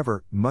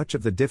 however, much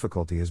of the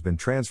difficulty has been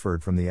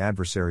transferred from the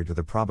adversary to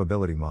the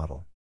probability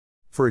model.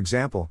 For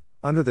example,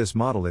 under this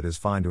model it is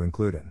fine to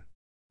include an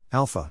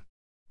alpha.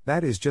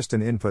 That is just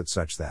an input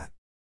such that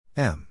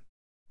M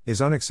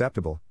is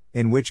unacceptable,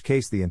 in which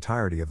case the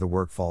entirety of the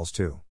work falls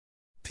to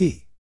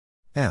P,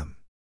 M.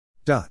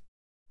 Dot.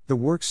 The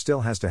work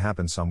still has to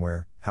happen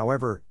somewhere,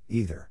 however,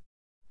 either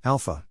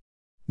alpha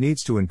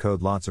needs to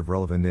encode lots of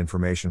relevant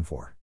information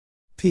for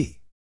P,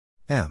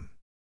 M,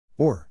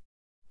 or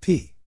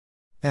P,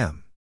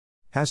 M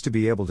has to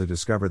be able to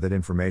discover that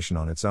information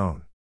on its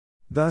own.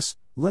 Thus,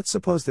 let's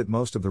suppose that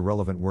most of the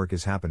relevant work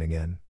is happening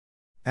in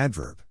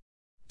adverb.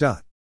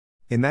 Dot.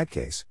 In that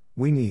case,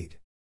 we need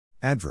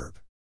adverb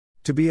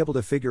To be able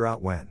to figure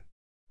out when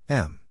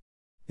M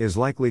is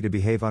likely to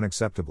behave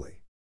unacceptably.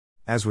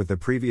 As with the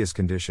previous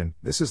condition,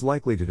 this is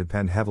likely to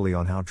depend heavily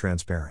on how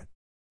transparent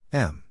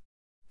M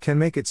can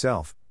make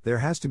itself. There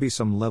has to be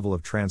some level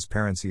of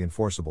transparency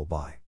enforceable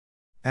by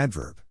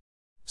adverb,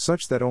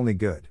 such that only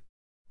good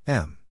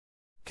M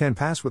can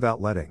pass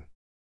without letting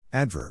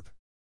adverb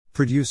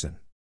produce an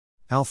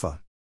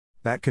alpha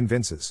that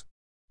convinces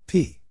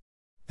P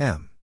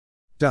M.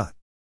 Dot.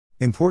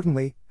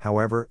 Importantly,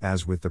 however,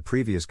 as with the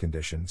previous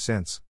condition,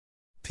 since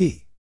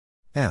P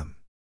M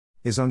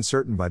is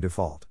uncertain by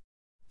default,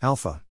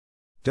 alpha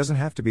doesn't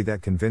have to be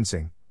that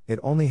convincing, it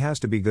only has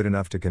to be good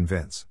enough to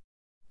convince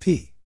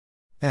P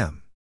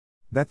M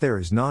that there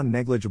is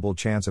non-negligible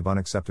chance of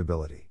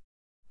unacceptability.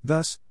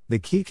 Thus, the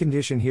key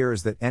condition here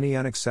is that any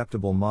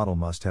unacceptable model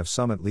must have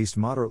some at least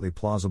moderately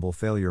plausible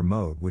failure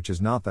mode, which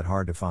is not that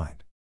hard to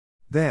find.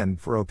 Then,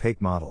 for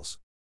opaque models,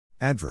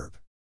 adverb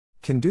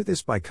can do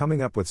this by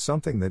coming up with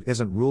something that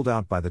isn't ruled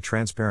out by the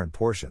transparent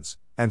portions,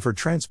 and for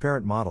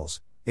transparent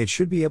models, it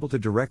should be able to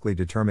directly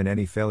determine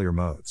any failure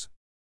modes.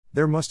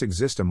 There must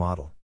exist a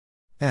model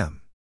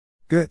M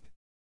good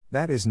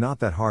that is not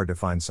that hard to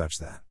find, such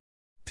that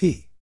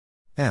P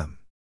M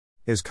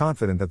is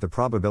confident that the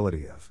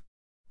probability of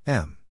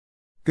M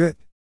good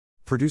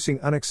producing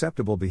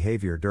unacceptable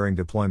behavior during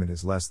deployment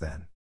is less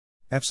than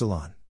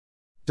epsilon.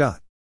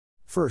 Dot.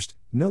 First,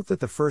 note that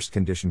the first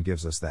condition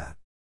gives us that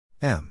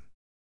M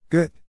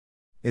good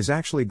is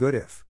actually good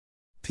if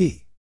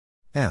P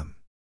M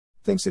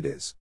thinks it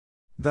is.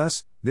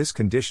 Thus, this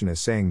condition is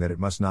saying that it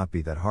must not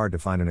be that hard to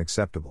find an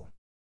acceptable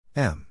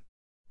M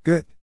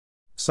good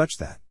such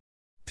that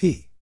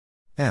P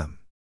M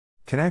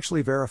can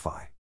actually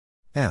verify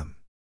M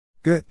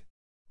good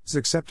is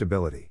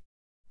acceptability.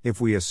 If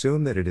we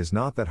assume that it is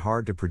not that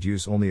hard to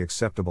produce only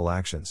acceptable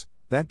actions,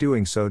 that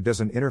doing so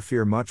doesn't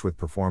interfere much with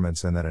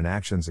performance, and that an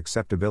action's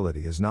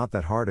acceptability is not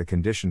that hard a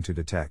condition to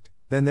detect,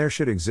 then there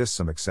should exist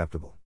some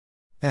acceptable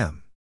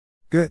M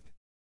good,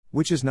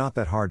 which is not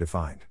that hard to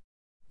find.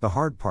 The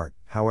hard part,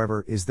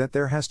 however, is that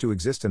there has to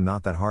exist a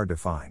not that hard to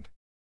find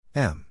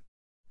M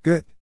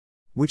good,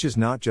 which is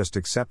not just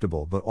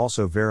acceptable but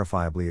also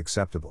verifiably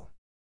acceptable.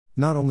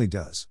 Not only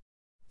does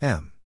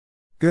M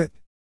good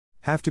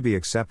have to be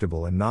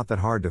acceptable and not that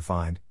hard to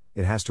find,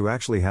 it has to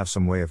actually have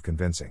some way of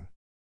convincing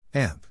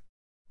M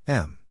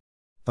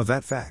of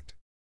that fact.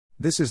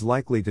 This is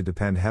likely to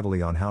depend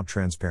heavily on how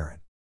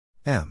transparent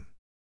M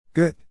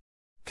good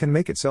can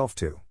make itself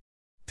to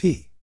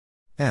P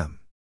M.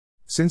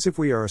 Since if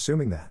we are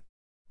assuming that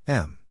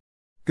M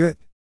good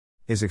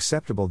is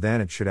acceptable, then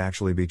it should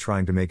actually be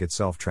trying to make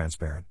itself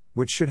transparent,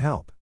 which should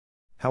help.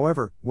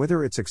 However,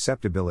 whether its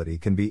acceptability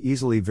can be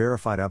easily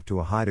verified up to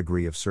a high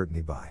degree of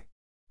certainty by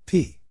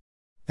P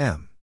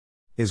M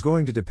is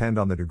going to depend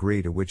on the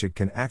degree to which it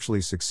can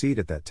actually succeed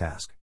at that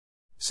task.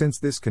 Since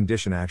this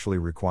condition actually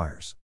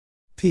requires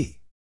P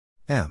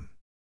M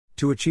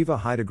to achieve a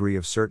high degree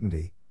of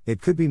certainty,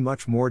 it could be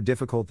much more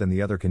difficult than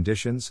the other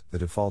conditions. The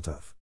default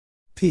of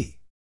P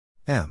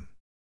M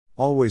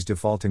always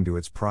defaulting to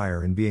its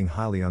prior and being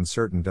highly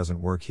uncertain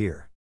doesn't work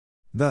here.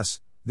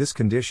 Thus, this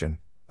condition,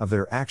 of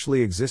there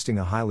actually existing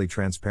a highly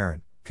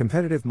transparent,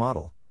 competitive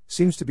model,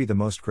 seems to be the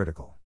most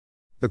critical.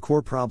 The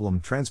core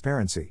problem: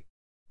 transparency.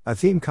 A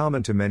theme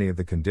common to many of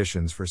the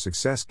conditions for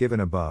success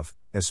given above,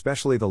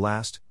 especially the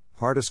last,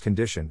 hardest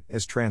condition,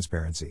 is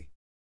transparency.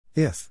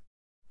 If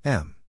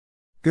M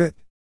good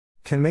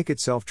can make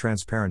itself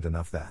transparent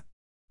enough that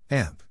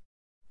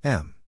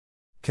M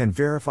can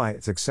verify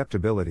its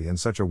acceptability in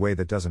such a way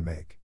that doesn't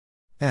make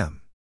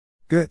M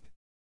good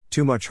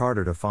too much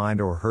harder to find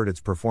or hurt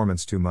its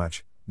performance too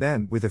much,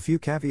 then, with a few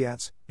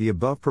caveats, the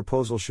above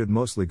proposal should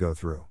mostly go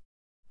through.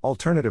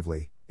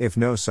 Alternatively, if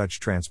no such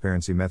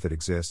transparency method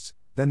exists,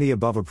 then the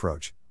above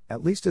approach,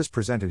 at least as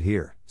presented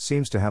here,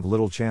 seems to have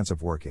little chance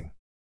of working.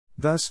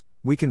 Thus,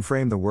 we can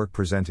frame the work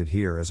presented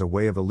here as a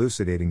way of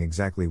elucidating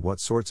exactly what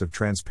sorts of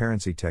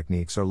transparency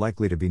techniques are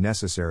likely to be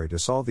necessary to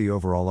solve the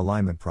overall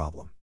alignment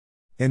problem.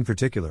 In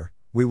particular,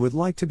 we would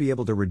like to be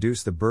able to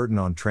reduce the burden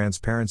on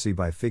transparency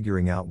by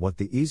figuring out what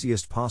the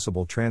easiest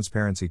possible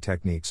transparency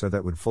techniques are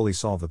that would fully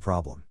solve the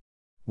problem.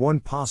 One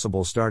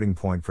possible starting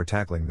point for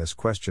tackling this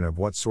question of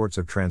what sorts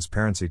of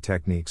transparency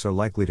techniques are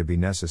likely to be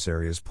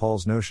necessary is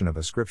Paul's notion of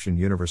ascription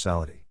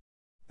universality.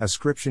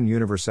 Ascription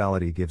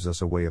universality gives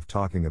us a way of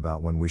talking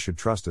about when we should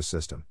trust a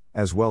system,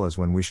 as well as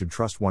when we should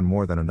trust one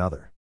more than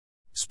another.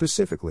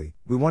 Specifically,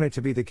 we want it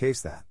to be the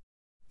case that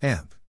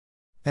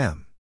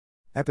M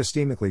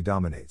epistemically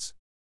dominates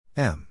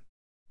M,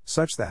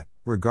 such that,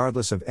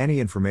 regardless of any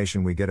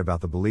information we get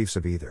about the beliefs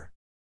of either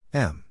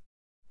M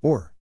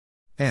or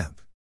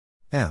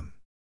M,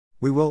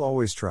 we will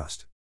always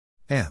trust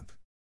M's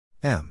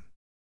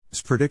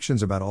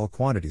predictions about all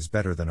quantities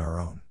better than our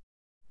own.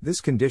 This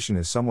condition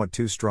is somewhat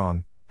too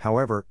strong,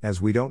 however, as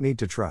we don't need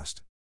to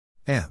trust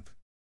M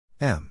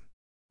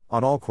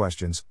on all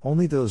questions,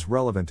 only those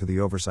relevant to the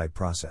oversight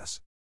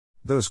process.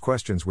 Those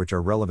questions which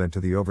are relevant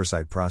to the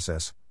oversight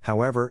process,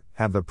 however,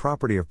 have the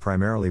property of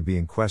primarily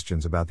being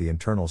questions about the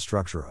internal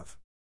structure of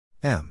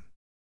M.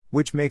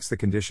 which makes the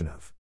condition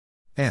of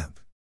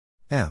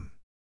m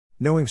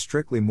knowing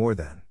strictly more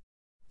than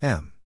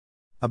m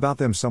about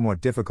them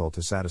somewhat difficult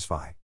to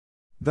satisfy.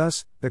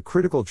 Thus, the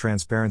critical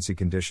transparency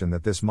condition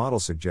that this model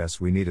suggests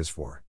we need is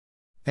for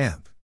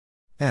m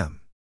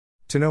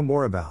to know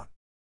more about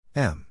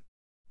m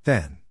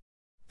than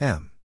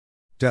m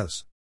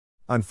does.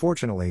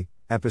 Unfortunately,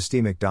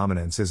 epistemic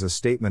dominance is a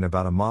statement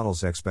about a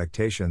model's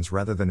expectations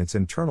rather than its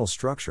internal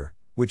structure,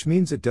 which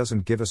means it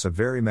doesn't give us a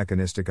very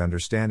mechanistic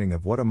understanding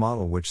of what a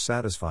model which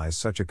satisfies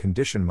such a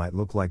condition might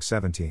look like.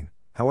 17.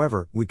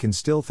 However, we can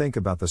still think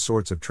about the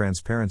sorts of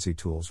transparency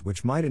tools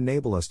which might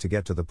enable us to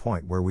get to the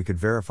point where we could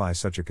verify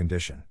such a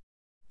condition.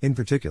 In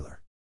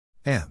particular,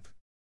 m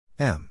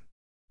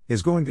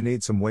is going to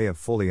need some way of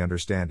fully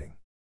understanding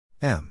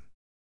m.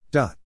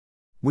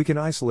 We can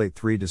isolate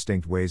three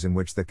distinct ways in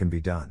which that can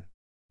be done.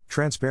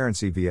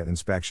 Transparency via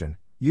inspection: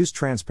 use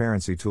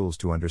transparency tools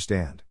to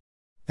understand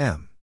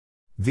m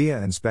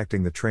via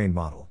inspecting the trained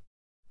model.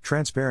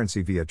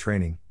 Transparency via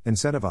training: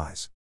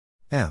 incentivize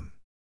m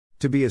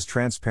to be as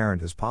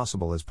transparent as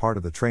possible as part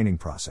of the training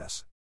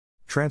process.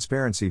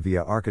 Transparency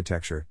via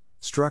architecture: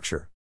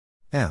 structure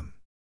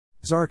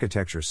m's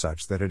architecture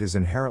such that it is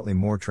inherently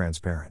more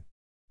transparent.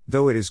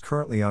 Though it is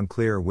currently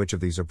unclear which of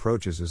these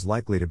approaches is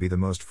likely to be the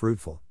most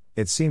fruitful,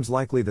 it seems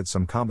likely that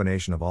some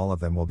combination of all of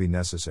them will be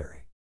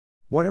necessary.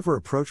 Whatever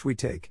approach we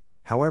take,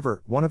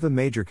 however, one of the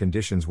major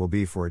conditions will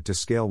be for it to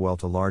scale well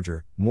to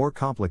larger, more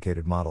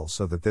complicated models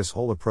so that this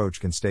whole approach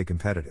can stay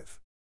competitive.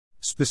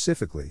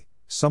 Specifically,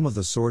 some of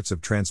the sorts of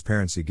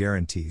transparency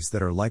guarantees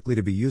that are likely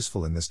to be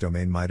useful in this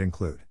domain might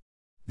include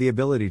the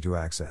ability to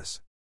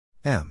access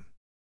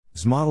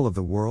m's model of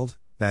the world,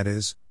 that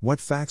is,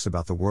 what facts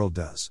about the world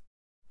does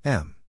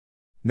m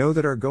know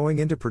that are going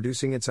into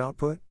producing its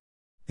output?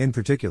 In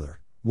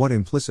particular, what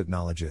implicit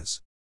knowledge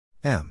is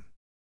m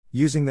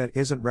using that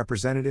isn't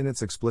represented in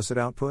its explicit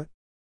output?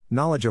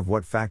 Knowledge of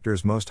what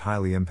factors most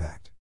highly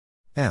impact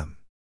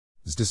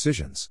m's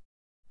decisions.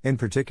 In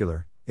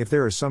particular, if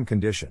there is some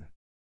condition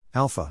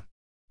alpha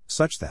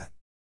such that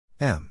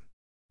m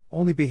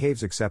only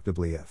behaves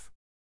acceptably if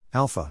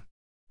alpha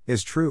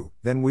is true,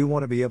 then we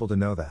want to be able to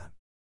know that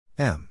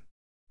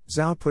m's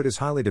output is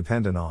highly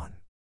dependent on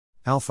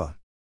alpha.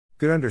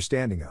 Good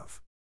understanding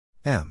of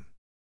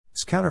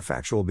m's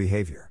counterfactual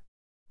behavior.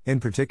 In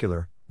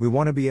particular, we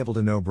want to be able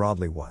to know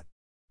broadly what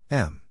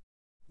m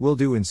will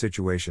do in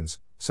situations,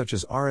 such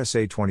as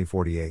RSA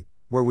 2048,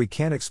 where we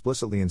can't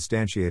explicitly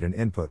instantiate an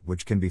input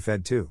which can be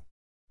fed to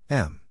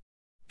m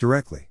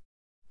directly.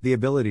 The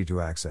ability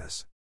to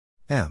access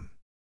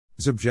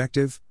m's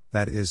objective,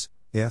 that is,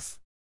 if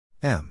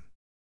m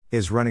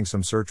is running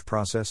some search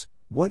process,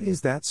 what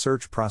is that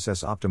search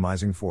process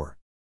optimizing for?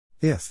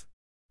 If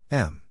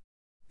m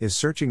is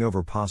searching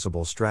over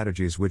possible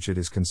strategies which it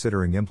is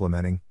considering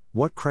implementing,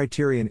 what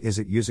criterion is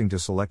it using to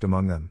select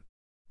among them?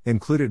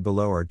 Included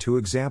below are two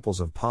examples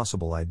of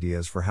possible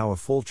ideas for how a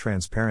full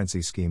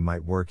transparency scheme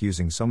might work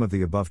using some of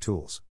the above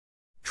tools.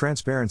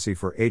 Transparency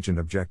for agent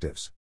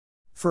objectives.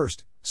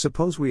 First,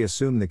 suppose we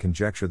assume the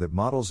conjecture that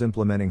models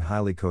implementing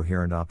highly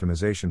coherent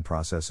optimization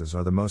processes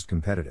are the most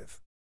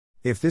competitive.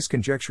 If this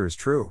conjecture is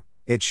true,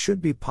 it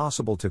should be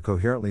possible to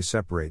coherently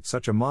separate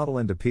such a model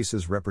into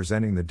pieces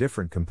representing the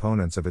different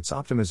components of its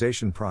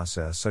optimization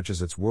process, such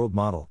as its world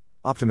model,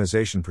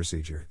 optimization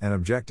procedure, and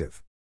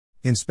objective.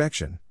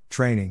 Inspection,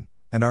 training,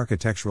 and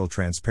architectural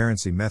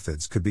transparency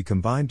methods could be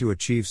combined to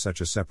achieve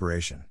such a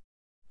separation.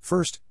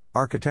 First,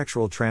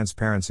 architectural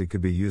transparency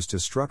could be used to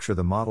structure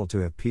the model to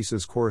have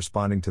pieces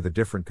corresponding to the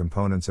different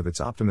components of its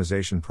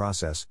optimization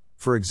process,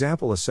 for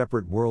example a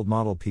separate world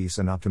model piece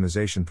and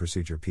optimization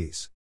procedure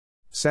piece.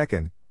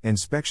 Second,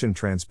 inspection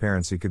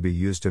transparency could be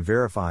used to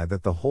verify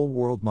that the whole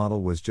world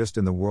model was just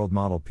in the world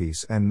model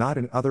piece and not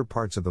in other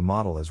parts of the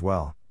model as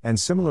well, and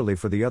similarly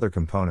for the other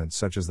components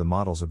such as the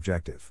model's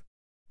objective.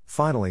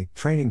 Finally,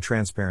 training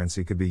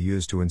transparency could be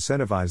used to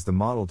incentivize the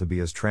model to be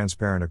as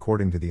transparent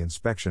according to the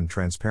inspection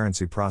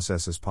transparency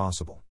process as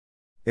possible.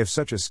 If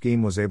such a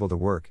scheme was able to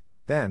work,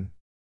 then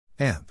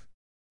m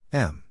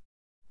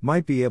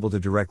might be able to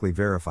directly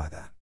verify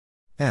that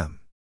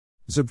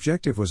m's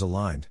objective was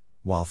aligned,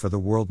 while for the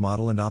world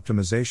model and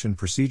optimization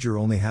procedure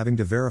only having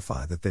to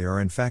verify that they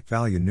are in fact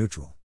value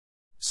neutral.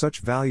 Such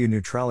value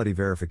neutrality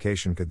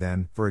verification could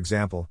then, for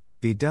example,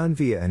 be done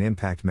via an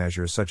impact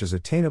measure such as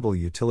attainable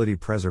utility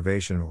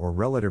preservation or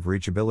relative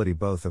reachability,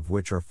 both of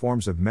which are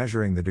forms of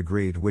measuring the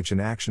degree to which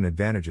an action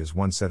advantages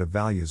one set of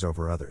values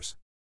over others.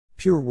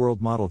 Pure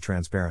world model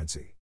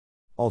transparency.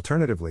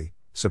 Alternatively,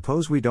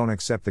 suppose we don't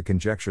accept the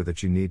conjecture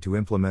that you need to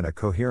implement a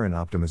coherent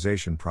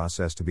optimization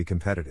process to be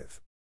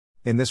competitive.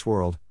 In this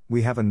world,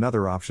 we have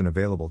another option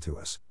available to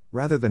us.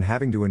 Rather than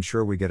having to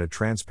ensure we get a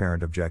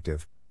transparent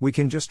objective, we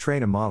can just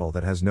train a model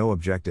that has no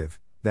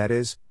objective. That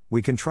is,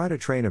 we can try to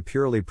train a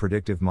purely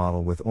predictive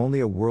model with only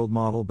a world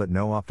model but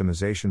no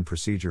optimization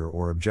procedure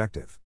or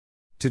objective.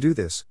 To do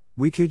this,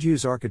 We could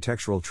use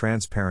architectural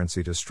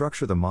transparency to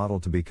structure the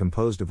model to be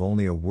composed of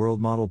only a world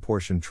model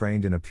portion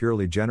trained in a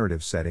purely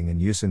generative setting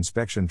and use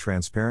inspection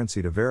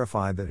transparency to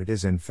verify that it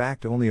is in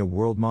fact only a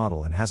world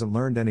model and hasn't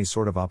learned any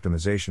sort of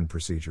optimization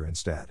procedure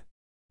instead.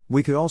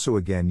 We could also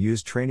again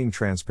use training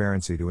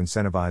transparency to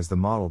incentivize the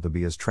model to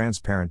be as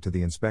transparent to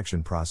the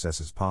inspection process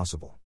as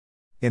possible.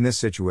 In this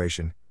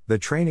situation, the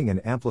training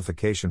and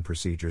amplification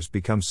procedures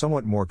become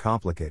somewhat more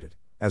complicated,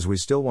 as we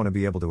still want to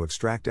be able to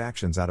extract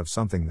actions out of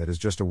something that is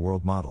just a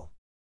world model.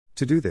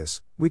 To do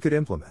this, we could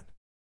implement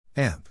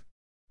AMP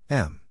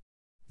M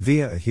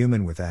via a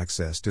human with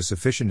access to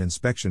sufficient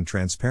inspection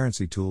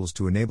transparency tools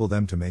to enable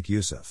them to make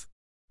use of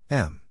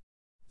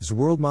M's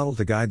world model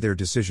to guide their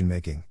decision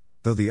making,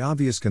 though the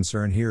obvious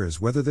concern here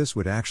is whether this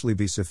would actually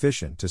be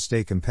sufficient to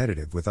stay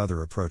competitive with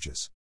other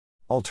approaches.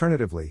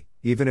 Alternatively,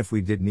 even if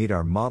we did need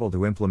our model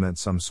to implement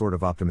some sort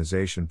of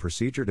optimization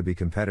procedure to be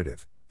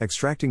competitive,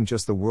 extracting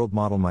just the world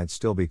model might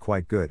still be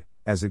quite good,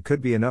 as it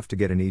could be enough to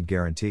get an EAD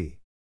guarantee.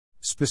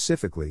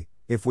 Specifically,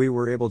 if we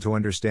were able to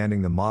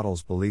understanding the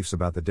model's beliefs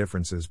about the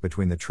differences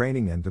between the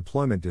training and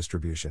deployment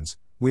distributions,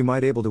 we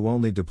might able to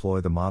only deploy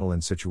the model in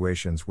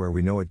situations where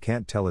we know it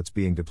can't tell it's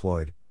being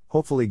deployed,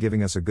 hopefully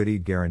giving us a good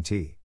EAD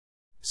guarantee.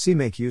 See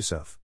make use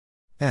of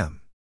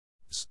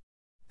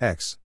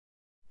X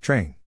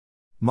train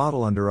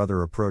model under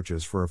other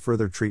approaches for a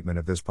further treatment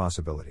of this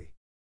possibility.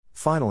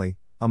 Finally,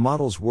 a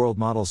model's world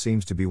model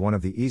seems to be one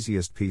of the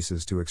easiest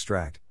pieces to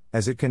extract,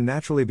 as it can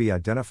naturally be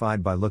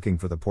identified by looking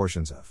for the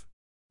portions of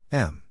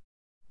M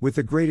with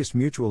the greatest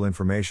mutual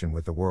information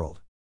with the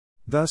world.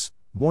 Thus,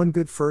 one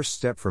good first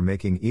step for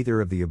making either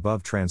of the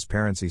above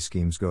transparency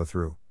schemes go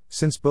through,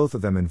 since both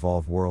of them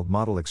involve world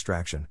model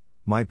extraction,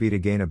 might be to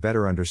gain a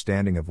better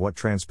understanding of what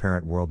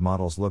transparent world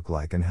models look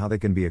like and how they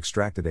can be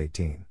extracted.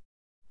 18.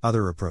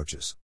 Other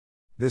approaches.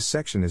 This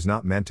section is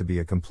not meant to be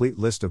a complete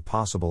list of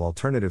possible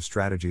alternative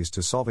strategies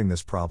to solving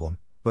this problem,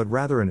 but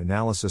rather an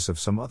analysis of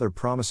some other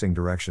promising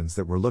directions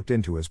that were looked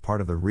into as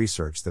part of the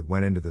research that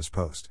went into this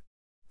post.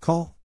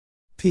 Call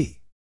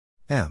P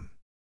M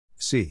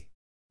C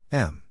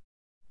M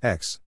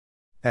X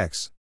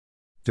X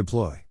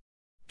deploy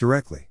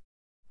directly.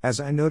 As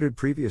I noted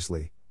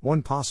previously,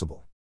 one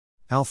possible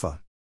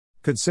alpha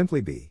could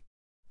simply be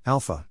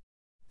alpha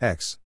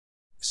X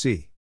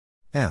C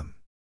M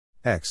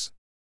X,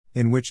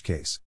 in which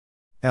case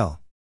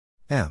L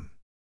M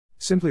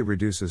simply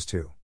reduces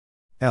to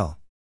L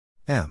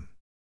M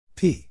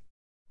P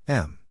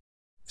M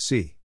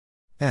C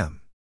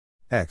M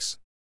X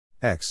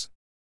X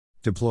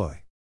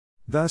deploy.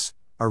 Thus,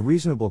 a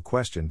reasonable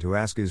question to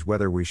ask is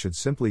whether we should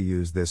simply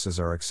use this as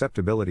our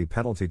acceptability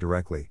penalty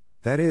directly,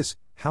 that is,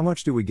 how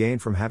much do we gain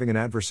from having an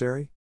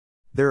adversary?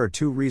 There are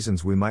two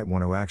reasons we might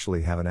want to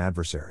actually have an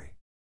adversary.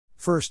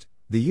 First,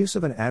 the use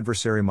of an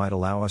adversary might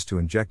allow us to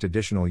inject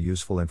additional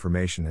useful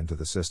information into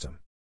the system.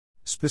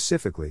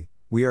 Specifically,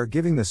 we are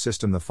giving the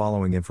system the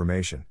following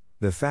information: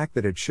 the fact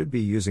that it should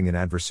be using an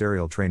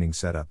adversarial training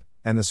setup,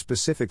 and the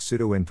specific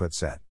pseudo input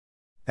set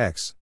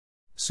X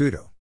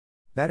pseudo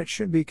that it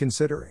should be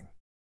considering.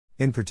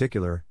 In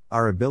particular,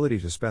 our ability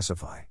to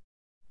specify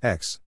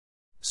X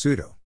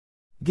pseudo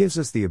gives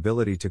us the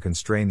ability to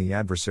constrain the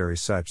adversary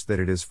such that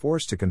it is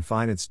forced to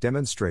confine its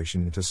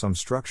demonstration into some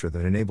structure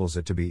that enables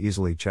it to be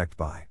easily checked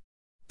by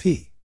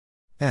P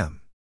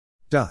M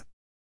dot.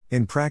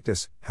 In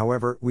practice,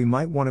 however, we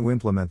might want to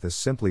implement this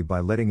simply by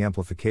letting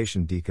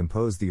amplification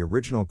decompose the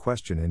original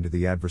question into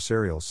the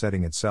adversarial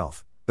setting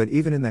itself, but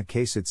even in that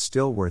case it's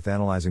still worth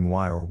analyzing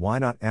why or why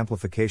not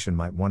amplification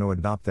might want to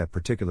adopt that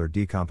particular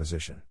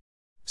decomposition.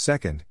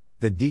 Second,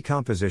 the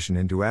decomposition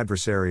into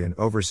adversary and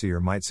overseer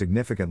might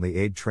significantly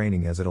aid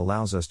training, as it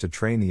allows us to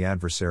train the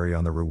adversary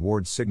on the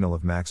reward signal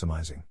of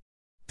maximizing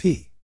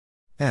P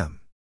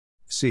M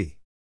C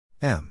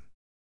M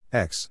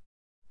X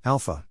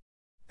alpha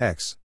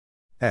X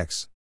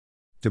X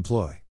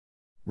deploy,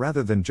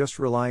 rather than just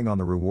relying on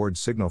the reward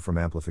signal from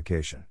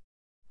amplification.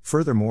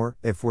 Furthermore,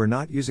 if we're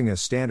not using a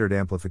standard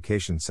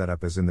amplification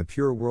setup as in the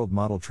pure world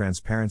model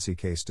transparency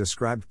case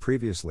described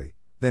previously,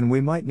 then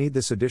we might need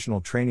this additional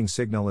training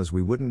signal, as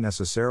we wouldn't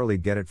necessarily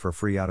get it for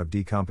free out of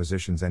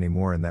decompositions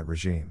anymore in that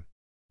regime.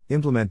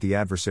 Implement the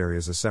adversary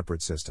as a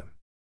separate system.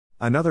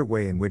 Another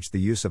way in which the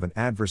use of an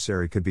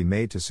adversary could be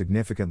made to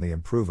significantly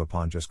improve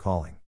upon just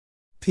calling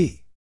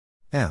P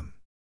M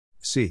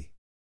C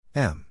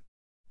M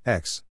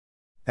X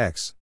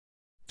X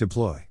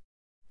deploy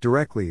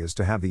directly is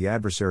to have the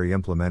adversary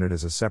implemented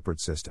as a separate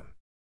system.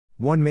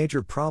 One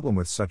major problem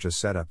with such a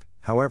setup,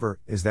 however,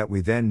 is that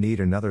we then need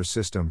another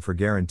system for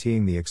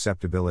guaranteeing the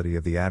acceptability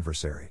of the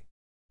adversary.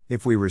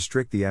 If we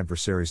restrict the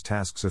adversary's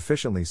task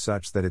sufficiently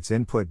such that its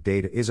input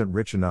data isn't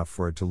rich enough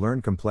for it to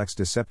learn complex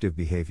deceptive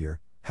behavior,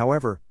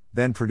 however,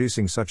 then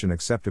producing such an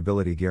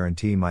acceptability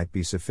guarantee might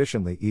be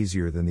sufficiently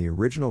easier than the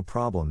original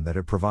problem that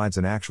it provides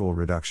an actual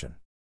reduction.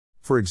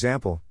 For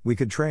example, we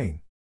could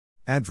train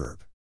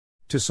adverb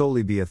to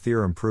solely be a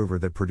theorem prover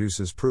that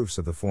produces proofs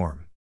of the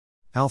form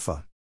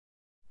alpha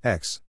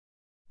X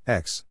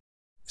X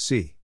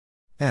C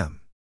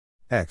M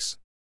X,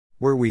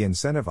 where we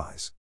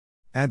incentivize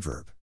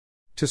Adverb.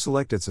 To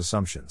select its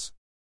assumptions.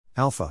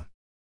 Alpha.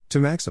 To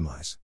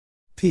maximize.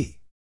 P.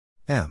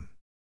 M.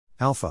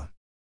 Alpha.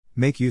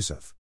 Make use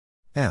of.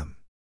 M.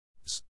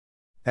 S.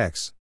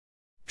 X.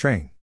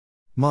 Train.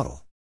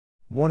 Model.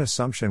 One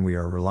assumption we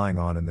are relying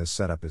on in this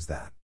setup is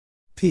that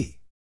P.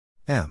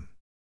 M.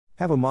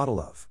 have a model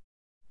of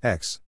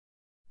X.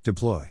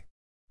 Deploy.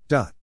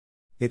 Dot.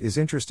 It is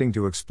interesting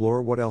to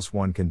explore what else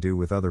one can do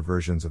with other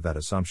versions of that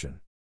assumption.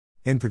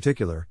 In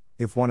particular,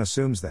 if one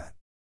assumes that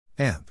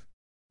AMP.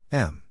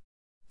 M.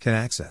 can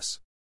access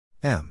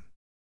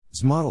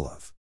M's model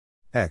of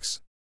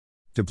X.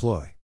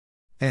 Deploy.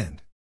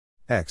 And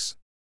X.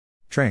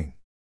 Train.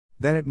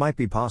 Then it might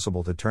be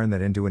possible to turn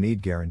that into an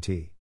ED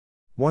guarantee.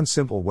 One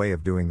simple way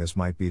of doing this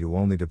might be to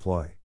only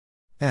deploy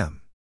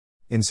M.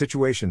 in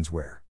situations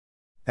where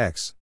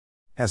X.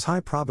 has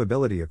high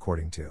probability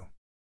according to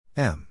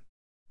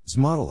M's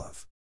model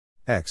of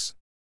X.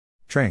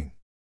 Train.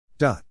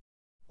 Dot.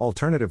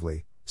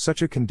 Alternatively,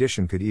 such a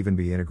condition could even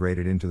be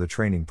integrated into the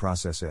training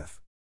process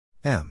if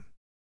M.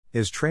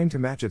 is trained to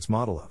match its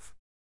model of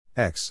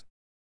X.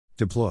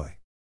 Deploy.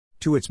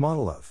 to its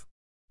model of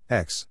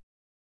X.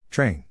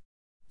 Train.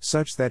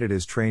 Such that it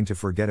is trained to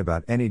forget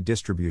about any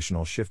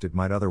distributional shift it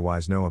might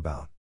otherwise know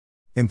about.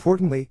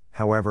 Importantly,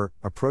 however,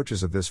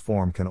 approaches of this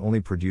form can only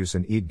produce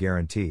an ED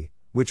guarantee,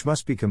 which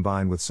must be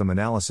combined with some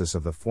analysis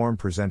of the form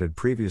presented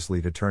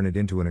previously to turn it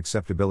into an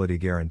acceptability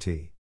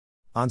guarantee.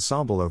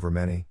 Ensemble over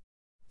many.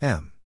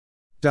 M.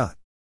 Dot.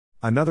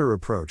 Another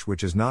approach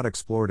which is not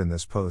explored in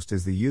this post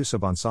is the use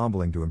of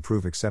ensembling to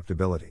improve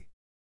acceptability.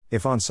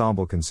 If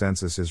ensemble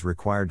consensus is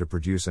required to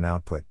produce an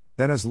output,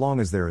 then as long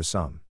as there is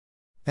some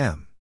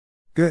M.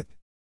 good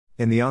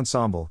in the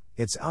ensemble,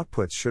 its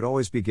outputs should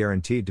always be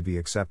guaranteed to be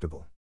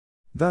acceptable.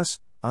 Thus,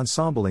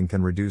 ensembling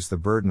can reduce the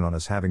burden on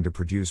us having to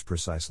produce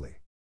precisely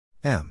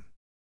M.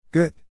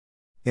 good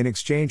in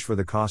exchange for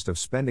the cost of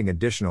spending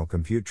additional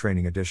compute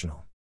training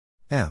additional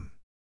M.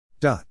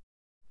 Dot.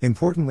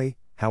 Importantly,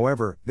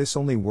 however, this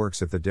only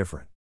works if the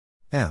different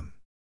M.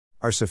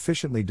 are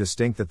sufficiently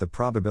distinct that the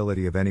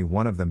probability of any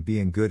one of them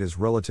being good is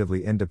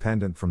relatively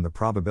independent from the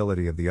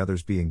probability of the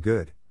others being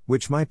good,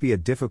 which might be a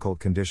difficult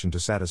condition to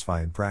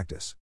satisfy in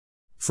practice.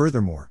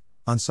 Furthermore,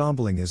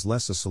 ensembling is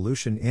less a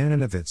solution in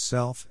and of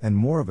itself and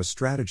more of a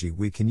strategy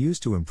we can use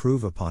to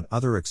improve upon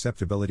other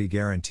acceptability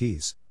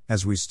guarantees,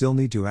 as we still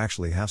need to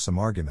actually have some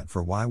argument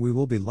for why we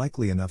will be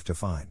likely enough to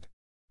find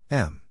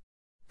M.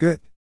 good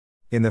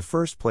in the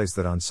first place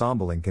that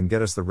ensembling can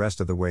get us the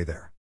rest of the way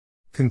there.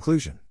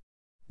 Conclusion.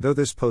 Though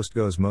this post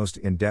goes most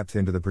in depth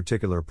into the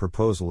particular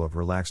proposal of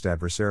relaxed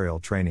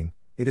adversarial training,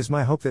 it is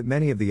my hope that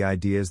many of the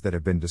ideas that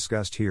have been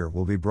discussed here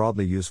will be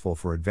broadly useful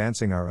for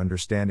advancing our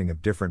understanding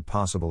of different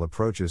possible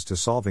approaches to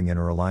solving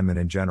inner alignment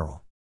in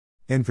general.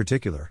 In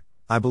particular,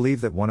 I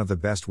believe that one of the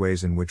best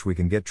ways in which we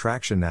can get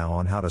traction now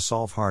on how to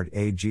solve hard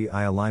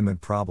AGI alignment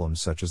problems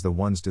such as the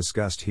ones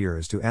discussed here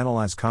is to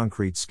analyze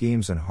concrete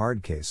schemes and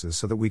hard cases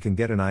so that we can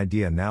get an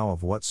idea now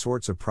of what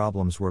sorts of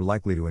problems we're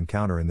likely to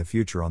encounter in the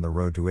future on the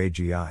road to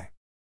AGI.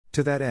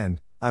 To that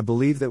end, I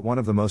believe that one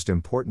of the most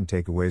important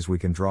takeaways we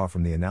can draw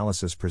from the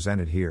analysis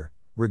presented here,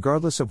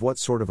 regardless of what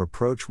sort of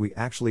approach we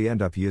actually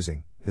end up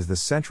using, is the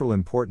central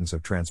importance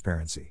of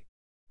transparency.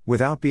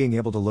 Without being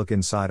able to look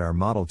inside our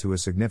model to a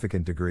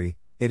significant degree,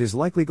 it is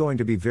likely going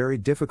to be very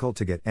difficult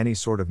to get any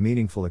sort of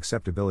meaningful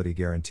acceptability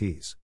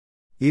guarantees.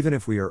 Even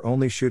if we are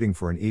only shooting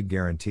for an ED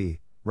guarantee,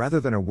 rather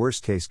than a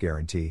worst-case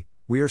guarantee,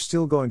 we are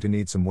still going to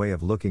need some way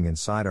of looking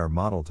inside our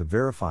model to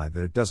verify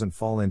that it doesn't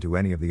fall into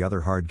any of the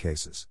other hard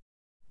cases.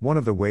 One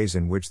of the ways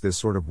in which this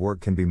sort of work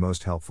can be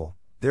most helpful,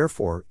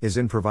 therefore, is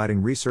in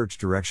providing research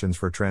directions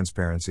for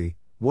transparency.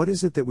 What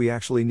is it that we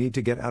actually need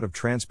to get out of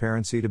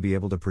transparency to be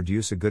able to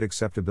produce a good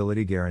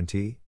acceptability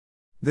guarantee?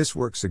 This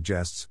work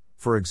suggests,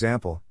 for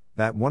example,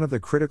 that one of the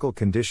critical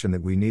conditions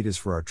that we need is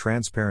for our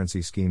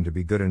transparency scheme to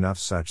be good enough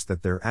such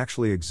that there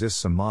actually exists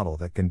some model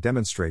that can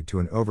demonstrate to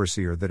an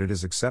overseer that it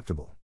is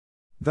acceptable.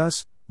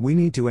 Thus, we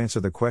need to answer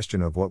the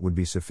question of what would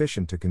be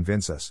sufficient to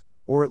convince us,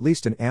 or at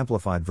least an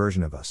amplified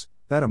version of us,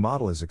 that a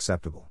model is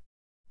acceptable.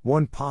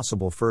 One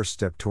possible first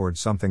step towards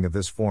something of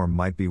this form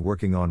might be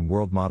working on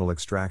world model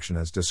extraction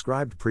as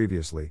described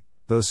previously,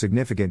 though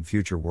significant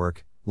future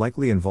work,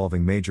 likely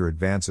involving major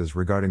advances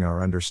regarding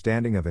our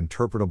understanding of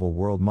interpretable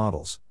world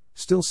models,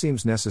 still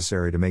seems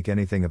necessary to make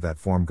anything of that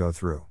form go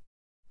through.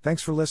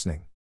 Thanks for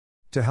listening.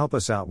 To help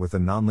us out with the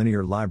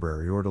Nonlinear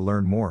Library or to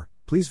learn more,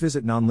 please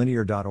visit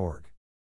nonlinear.org.